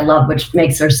well, which I love, which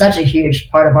makes her such a huge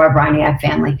part of our Brainiac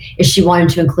family, is she wanted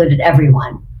to include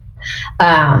everyone.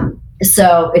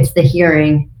 So it's the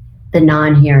hearing, the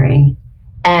non-hearing,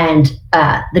 and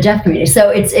the deaf community. So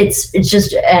it's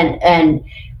just, and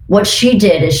what she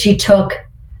did is she took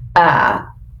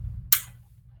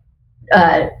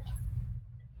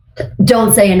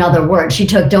don't say another word. She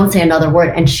took don't say another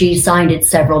word, and she signed it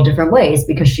several different ways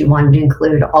because she wanted to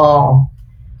include all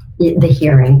the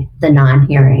hearing, the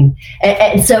non-hearing.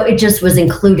 And so it just was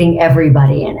including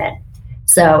everybody in it.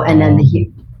 So, and then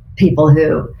the people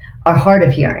who are hard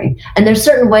of hearing. And there's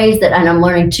certain ways that, and I'm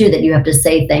learning too, that you have to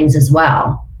say things as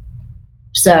well.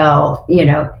 So, you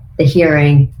know, the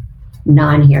hearing,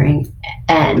 non-hearing,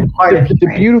 and hard of hearing.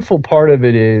 The beautiful part of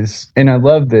it is, and I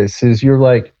love this, is you're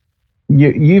like, you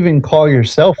even call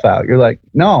yourself out. You're like,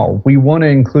 no, we want to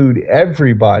include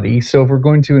everybody. So if we're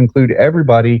going to include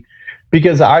everybody,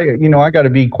 because I got to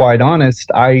be quite honest,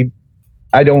 I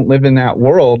don't live in that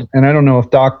world, and I don't know if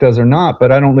Doc does or not,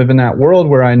 but I don't live in that world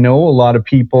where I know a lot of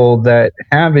people that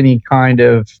have any kind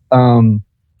of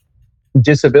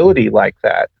disability like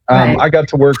that. Right. I got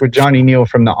to work with Johnny Neal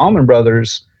from the Allman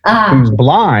Brothers, who's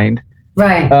blind.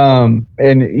 Right.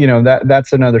 And you know,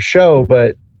 that's another show,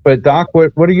 but Doc,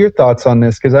 what are your thoughts on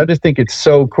this? Because I just think it's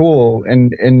so cool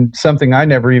and something I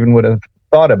never even would have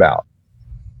thought about?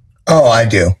 Oh, I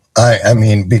do. I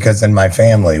mean, because in my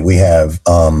family, we have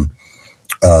a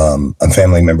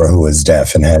family member who is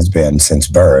deaf and has been since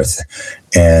birth,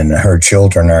 and her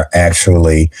children are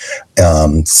actually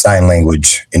sign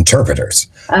language interpreters.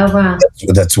 Oh, wow.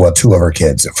 That's what two of her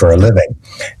kids for a living.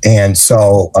 And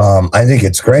so I think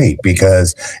it's great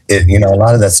because a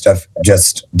lot of that stuff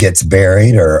just gets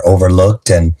buried or overlooked,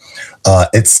 and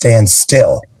it stands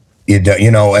still.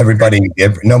 Nobody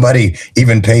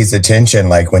even pays attention.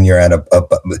 Like when you're at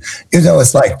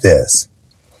it's like this.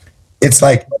 It's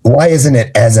like, why isn't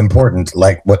it as important,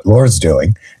 like what Laura's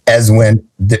doing, as when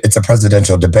it's a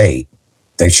presidential debate?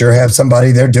 They sure have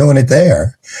somebody there doing it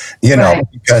there, Right.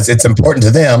 because it's important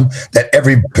to them that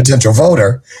every potential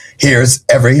voter hears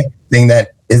everything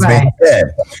that is being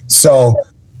said. So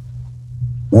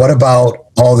what about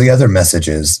all the other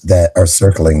messages that are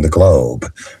circling the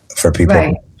globe for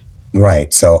people?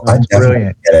 Right. So I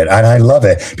definitely get it. And I love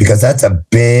it because that's a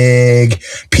big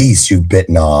piece you've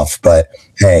bitten off. But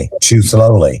hey, chew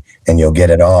slowly and you'll get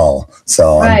it all.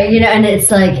 So and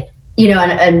it's like,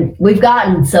 and we've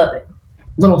gotten so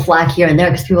little flack here and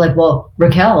there because people are like, well,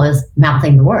 Raquel is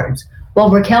mouthing the words. Well,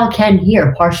 Raquel can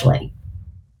hear partially.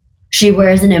 She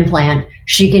wears an implant.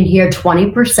 She can hear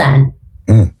 20%.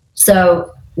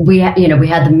 So we had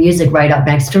the music right up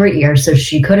next to her ear, so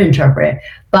she could interpret.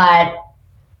 But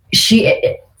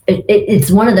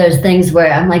it's one of those things where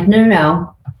I'm like,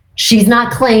 no. She's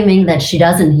not claiming that she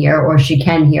doesn't hear or she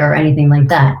can hear or anything like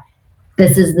that.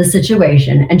 This is the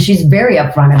situation. And she's very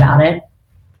upfront about it.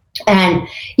 And,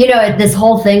 this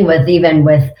whole thing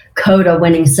with CODA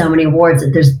winning so many awards,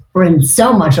 there's been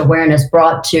so much awareness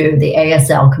brought to the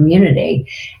ASL community.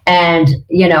 And,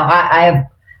 I have,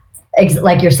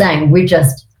 like you're saying, we're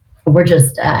just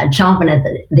chomping at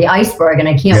the iceberg, and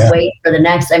I can't wait for the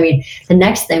next. The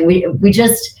next thing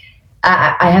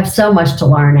I have so much to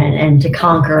learn and to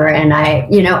conquer, and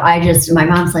my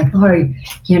mom's like, Laura,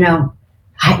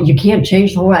 you can't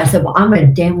change the world. I said, well, I'm gonna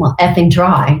damn well effing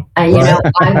try. I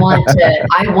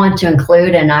want to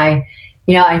include, and I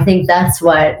think that's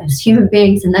what, as human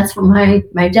beings, and that's what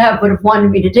my dad would have wanted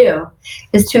me to do,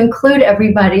 is to include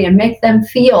everybody and make them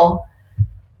feel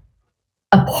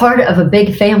a part of a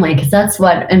big family, because that's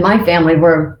what, in my family,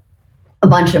 we're a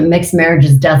bunch of mixed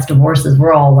marriages, deaths, divorces.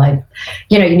 We're all like,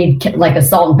 you need like a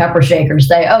salt and pepper shaker to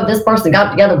say, oh, this person got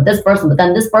together with this person, but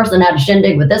then this person had a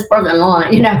shindig with this person, and all,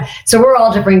 So we're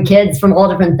all different kids from all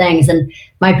different things. And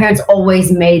my parents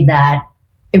always made that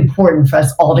important for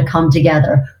us all to come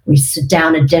together. We sit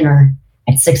down at dinner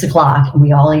at 6:00 and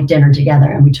we all eat dinner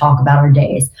together and we talk about our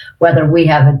days, whether we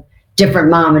have a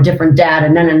different mom, a different dad,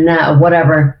 and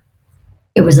whatever.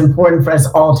 It was important for us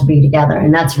all to be together.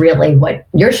 And that's really what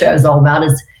your show is all about,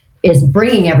 is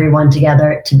bringing everyone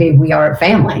together to be, we are a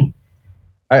family.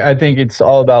 I think it's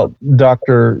all about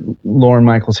Dr. Lauren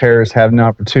Michaels Harris having an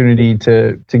opportunity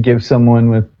to give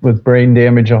someone with brain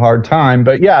damage a hard time.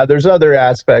 But yeah, there's other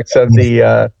aspects of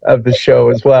the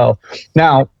show as well.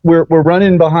 Now we're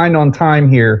running behind on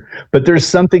time here, but there's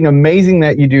something amazing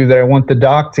that you do that I want the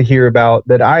doc to hear about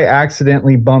that I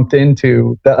accidentally bumped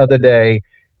into the other day.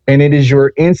 And it is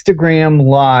your Instagram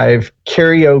live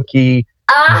karaoke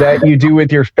that you do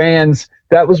with your fans.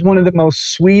 That was one of the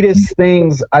most sweetest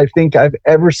things I think I've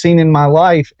ever seen in my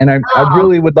life. And I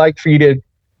really would like for you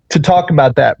to talk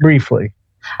about that briefly.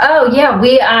 Oh, yeah.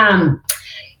 We,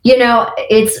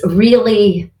 it's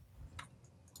really,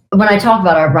 when I talk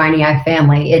about our Brainiac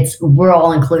family, we're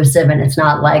all inclusive, and it's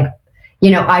not like,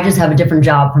 I just have a different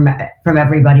job from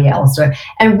everybody else.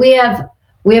 And we have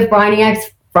Brainiacs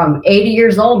from 80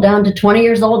 years old down to 20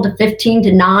 years old to 15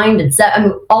 to 9 to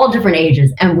 7, all different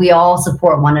ages. And we all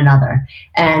support one another.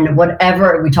 And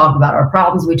whatever, we talk about our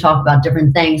problems, we talk about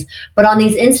different things. But on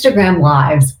these Instagram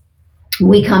lives,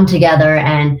 we come together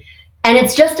and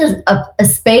it's just a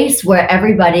space where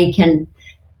everybody can,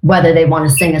 whether they want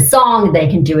to sing a song, they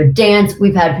can do a dance.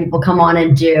 We've had people come on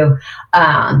and do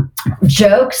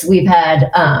jokes. We've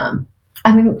had,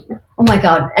 oh my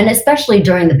God. And especially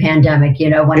during the pandemic,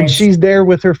 when she's there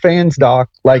with her fans,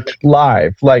 Doc, like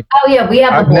live, like, oh yeah, we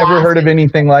have I've never heard of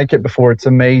anything like it before. It's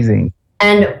amazing.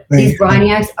 And these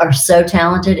Brainiacs are so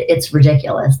talented. It's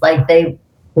ridiculous. Like, they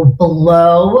will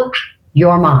blow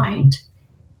your mind.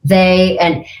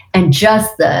 And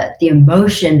just the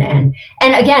emotion and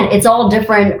again, it's all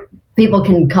different. People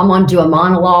can come on, do a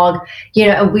monologue,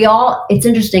 it's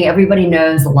interesting. Everybody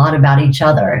knows a lot about each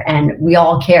other and we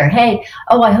all care. Hey,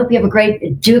 I hope you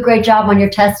have do a great job on your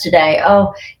test today.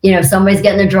 Somebody's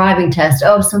getting their driving test.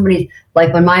 Somebody,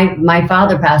 like when my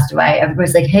father passed away,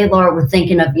 everybody's like, hey, Laura, we're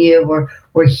thinking of you.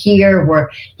 We're here.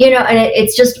 And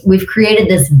it's just, we've created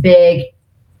this big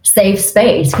safe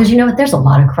space, because you know what, there's a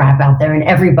lot of crap out there and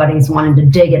everybody's wanting to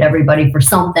dig at everybody for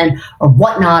something or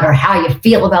whatnot, or how you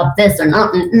feel about this or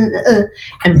not,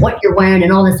 and what you're wearing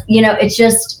and all this. You know, it's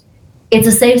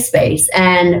a safe space,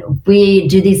 and we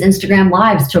do these Instagram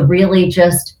lives to really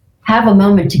just have a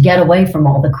moment to get away from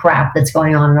all the crap that's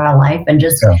going on in our life, and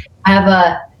just have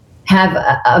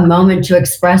a moment to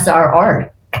express our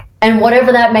art, and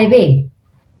whatever that may be.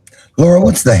 Laura,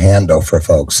 what's the handle for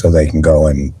folks so they can go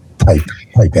and type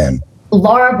in?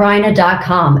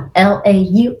 LauraBryna.com. LauraBryna.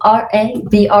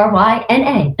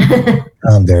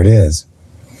 There it is.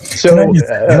 So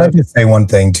can I just say one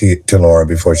thing to Laura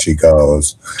before she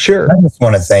goes? Sure. I just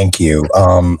want to thank you.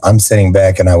 I'm sitting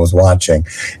back and I was watching,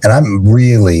 and I'm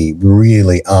really,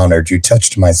 really honored. You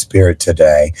touched my spirit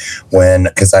today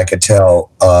because I could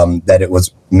tell that it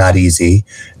was not easy.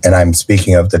 And I'm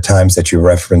speaking of the times that you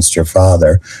referenced your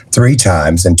father 3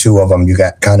 times, and 2 of them you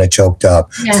got kind of choked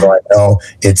up. Yeah. So I know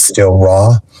it's still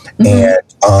raw.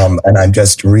 Mm-hmm. And I'm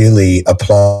just really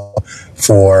applaud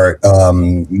for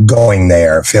going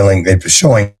there, showing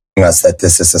us that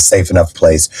this is a safe enough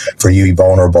place for you to be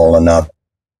vulnerable enough,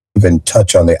 even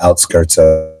touch on the outskirts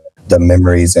of the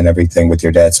memories and everything with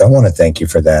your dad. So I want to thank you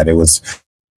for that. It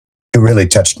really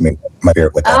touched my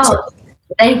spirit with that. Oh,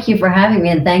 thank you for having me,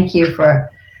 and thank you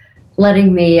for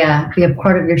letting me be a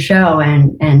part of your show.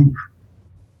 And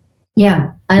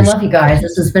yeah, I love you guys.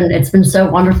 It's been so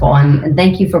wonderful, and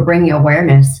thank you for bringing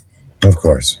awareness, of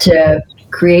course, to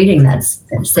creating that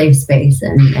safe space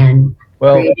and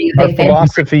well, our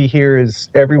philosophy here is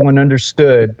everyone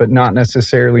understood but not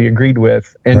necessarily agreed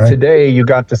with, and today you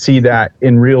got to see that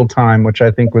in real time, which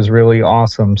I think was really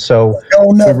awesome. So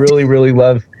we really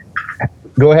love.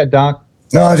 Go ahead, Doc.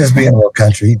 No, I'm just being a little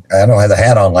country. I don't have the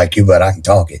hat on like you, but I can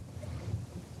talk it.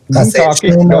 Go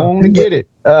on and get it.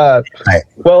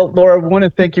 Well, Laura, I want to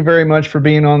thank you very much for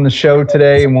being on the show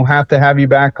today, and we'll have to have you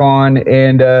back on.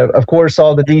 And of course,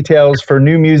 all the details for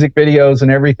new music videos and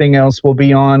everything else will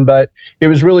be on. But it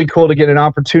was really cool to get an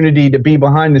opportunity to be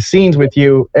behind the scenes with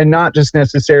you and not just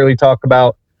necessarily talk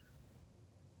about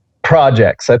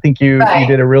projects. I think you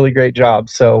did a really great job.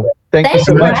 So thank you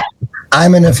so much.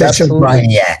 I'm an official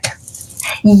Brainiac.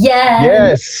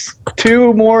 Yes.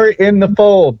 2 more in the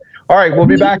fold. All right, we'll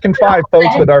be back in 5,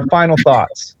 folks, with our final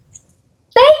thoughts.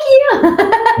 Thank you.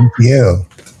 Thank you.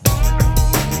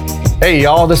 Hey,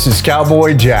 y'all, this is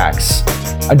Cowboy Jax.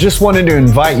 I just wanted to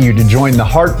invite you to join the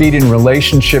Heartbeat and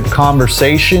Relationship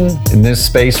conversation in this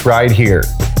space right here.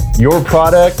 Your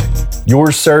product,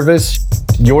 your service,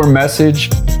 your message.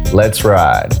 Let's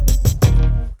ride.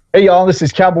 Hey, y'all, this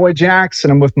is Cowboy Jax,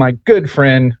 and I'm with my good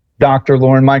friend, Dr.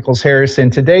 Lauren Michaels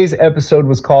Harrison. Today's episode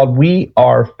was called We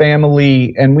Are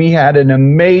Family, and we had an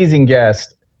amazing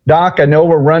guest. Doc, I know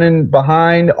we're running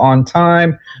behind on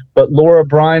time, but Laura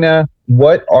Bryna,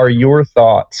 what are your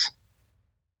thoughts?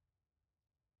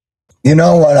 You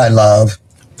know what I love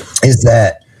is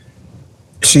that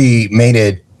she made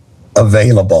it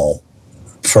available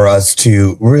for us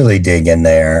to really dig in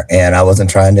there. And I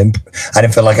wasn't I didn't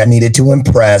feel like I needed to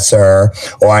impress her,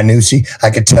 or I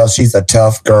could tell she's a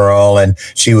tough girl, and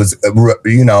she was,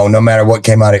 no matter what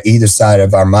came out of either side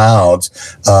of our mouths,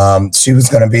 she was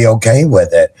going to be okay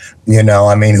with it.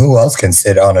 I mean, who else can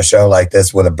sit on a show like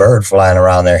this with a bird flying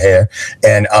around their hair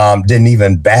and didn't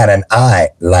even bat an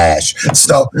eyelash?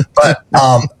 So, but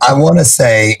I want to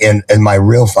say in my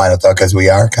real final thought, because we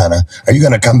are are you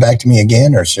going to come back to me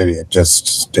again, or should it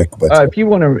just stick with if you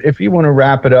want to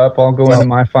wrap it up, I'll go into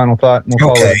my final thought and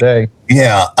we'll call it a day.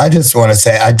 Yeah, I just want to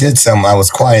say I was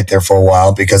quiet there for a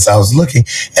while because I was looking,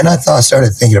 and I started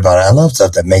thinking about it. I love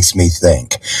stuff that makes me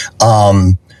think.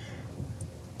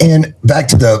 And back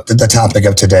to the topic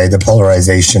of today, the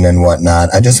polarization and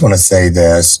whatnot, I just want to say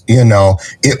this,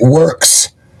 it works.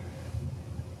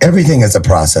 Everything is a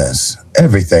process,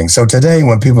 everything. So today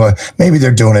when people maybe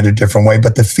they're doing it a different way,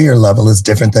 but the fear level is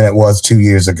different than it was 2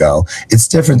 years ago. It's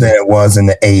different than it was in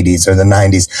the 80s or the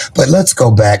 90s. But let's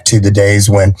go back to the days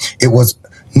when it was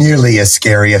nearly as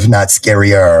scary, if not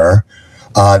scarier,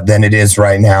 than it is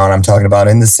right now. And I'm talking about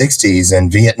in the 60s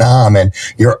and Vietnam, and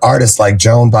your artists like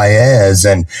Joan Baez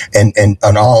and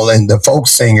the folk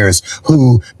singers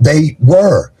who they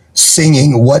were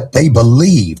singing what they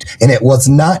believed. And it was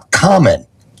not common.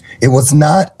 It was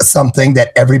not something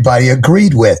that everybody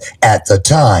agreed with at the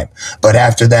time. But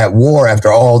after that war,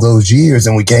 after all those years,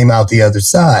 and we came out the other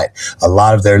side, a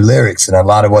lot of their lyrics and a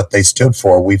lot of what they stood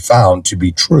for, we found to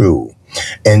be true.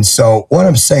 And so what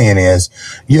I'm saying is,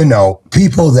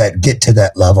 people that get to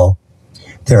that level,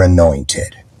 they're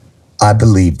anointed. I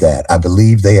believe that. I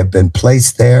believe they have been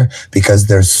placed there because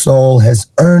their soul has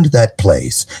earned that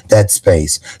place, that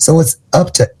space. So it's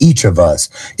up to each of us.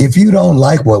 If you don't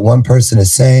like what one person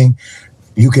is saying,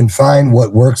 you can find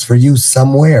what works for you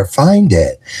somewhere. Find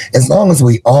it. As long as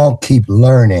we all keep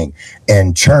learning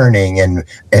and churning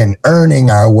and earning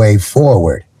our way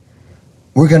forward,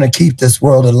 we're going to keep this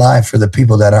world alive for the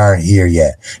people that aren't here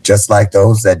yet. Just like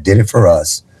those that did it for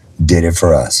us, did it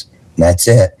for us. And that's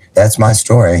it. That's my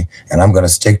story, and I'm going to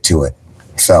stick to it.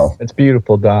 So it's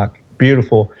beautiful, Doc.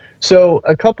 Beautiful. So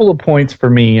a couple of points for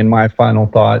me in my final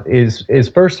thought is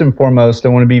first and foremost, I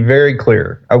want to be very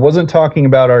clear. I wasn't talking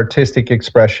about artistic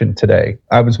expression today.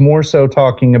 I was more so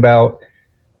talking about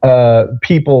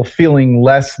people feeling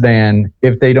less than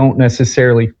if they don't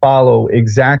necessarily follow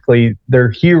exactly their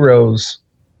heroes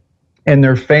and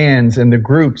their fans and the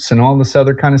groups and all this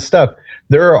other kind of stuff.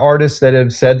 There are artists that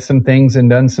have said some things and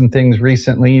done some things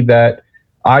recently that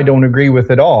I don't agree with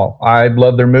at all. I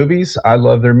love their movies. I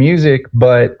love their music,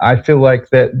 but I feel like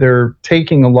that they're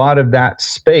taking a lot of that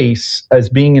space as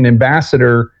being an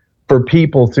ambassador for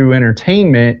people through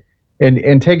entertainment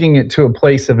and taking it to a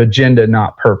place of agenda,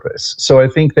 not purpose. So I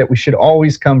think that we should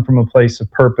always come from a place of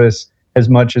purpose as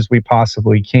much as we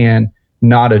possibly can,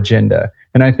 not agenda.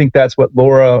 And I think that's what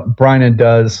Laura Bryna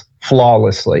does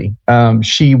flawlessly.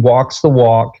 She walks the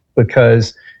walk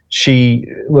because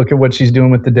look at what she's doing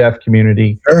with the deaf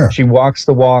community. Sure. She walks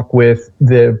the walk with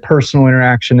the personal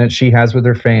interaction that she has with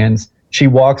her fans. She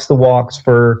walks the walks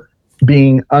for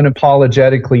being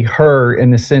unapologetically her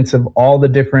in the sense of all the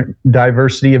different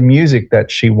diversity of music that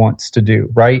she wants to do,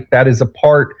 right? That is a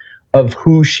part of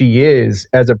who she is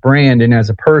as a brand and as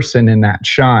a person, and that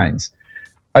shines.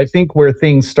 I think where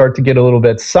things start to get a little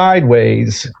bit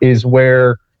sideways is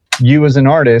where you as an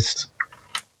artist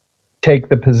take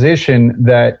the position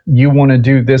that you want to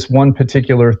do this one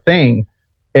particular thing.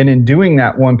 And in doing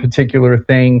that one particular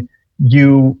thing,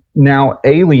 you now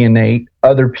alienate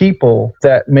other people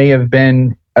that may have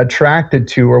been attracted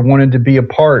to or wanted to be a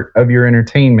part of your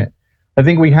entertainment. I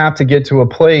think we have to get to a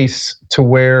place to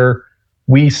where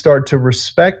we start to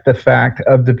respect the fact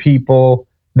of the people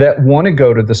that want to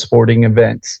go to the sporting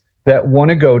events, that want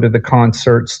to go to the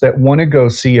concerts, that want to go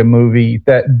see a movie,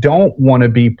 that don't want to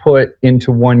be put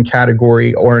into one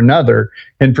category or another.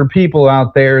 And for people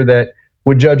out there that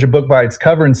would judge a book by its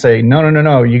cover and say,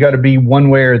 no, you got to be one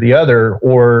way or the other,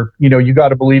 or, you got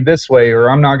to believe this way, or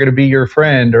I'm not going to be your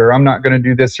friend, or I'm not going to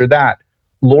do this or that.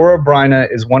 Laura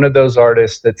Bryna is one of those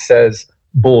artists that says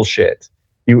bullshit.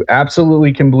 You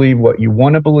absolutely can believe what you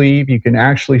want to believe. You can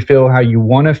actually feel how you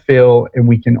want to feel, and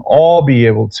we can all be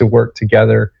able to work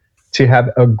together to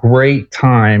have a great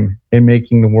time in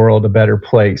making the world a better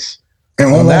place.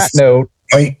 And one last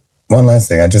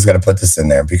thing. I just got to put this in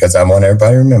there because I want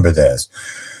everybody to remember this.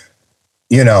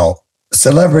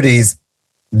 Celebrities,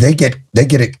 they get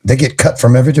cut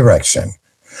from every direction.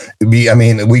 We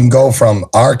can go from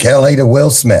R. Kelly to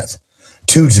Will Smith,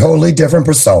 two totally different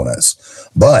personas,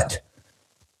 but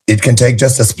it can take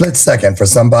just a split second for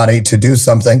somebody to do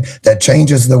something that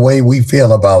changes the way we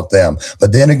feel about them.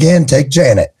 But then again, take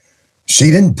Janet.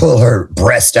 She didn't pull her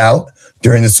breast out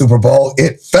during the Super Bowl.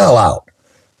 It fell out.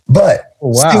 But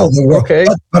still, the world, okay.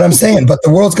 But I'm saying, but the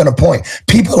world's going to point.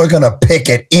 People are going to pick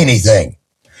at anything.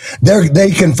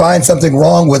 They can find something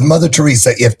wrong with Mother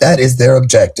Teresa if that is their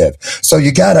objective. So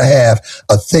you got to have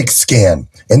a thick skin.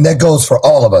 And that goes for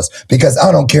all of us, because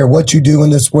I don't care what you do in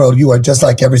this world. You are just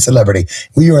like every celebrity.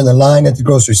 We are in the line at the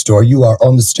grocery store. You are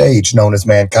on the stage known as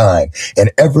mankind.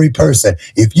 And every person,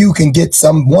 if you can get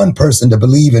one person to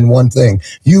believe in one thing,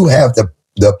 you have the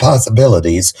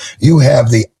possibilities. You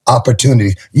have the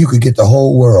opportunity. You could get the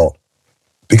whole world,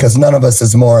 because none of us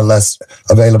is more or less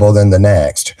available than the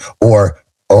next, or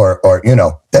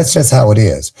that's just how it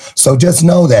is. So just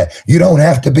know that you don't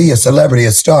have to be a celebrity,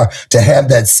 a star, to have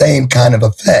that same kind of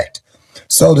effect.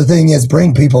 So the thing is,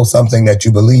 bring people something that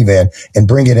you believe in and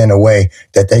bring it in a way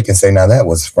that they can say, now that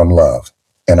was from love,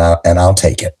 and I'll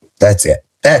take it. That's it.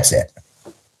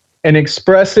 And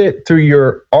express it through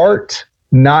your art,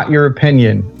 not your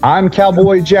opinion. I'm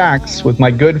Cowboy Jax with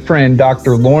my good friend,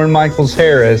 Dr. Lauren Michaels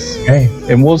Harris. Hey.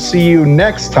 And we'll see you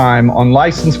next time on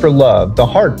License for Love, the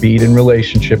heartbeat in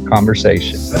relationship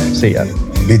conversation. See ya.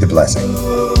 Be the blessing.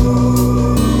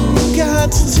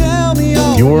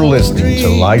 You're listening to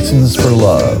License for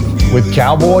Love with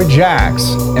Cowboy Jax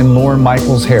and Lauren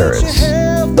Michaels Harris,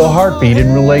 the heartbeat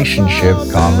in relationship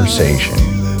conversation.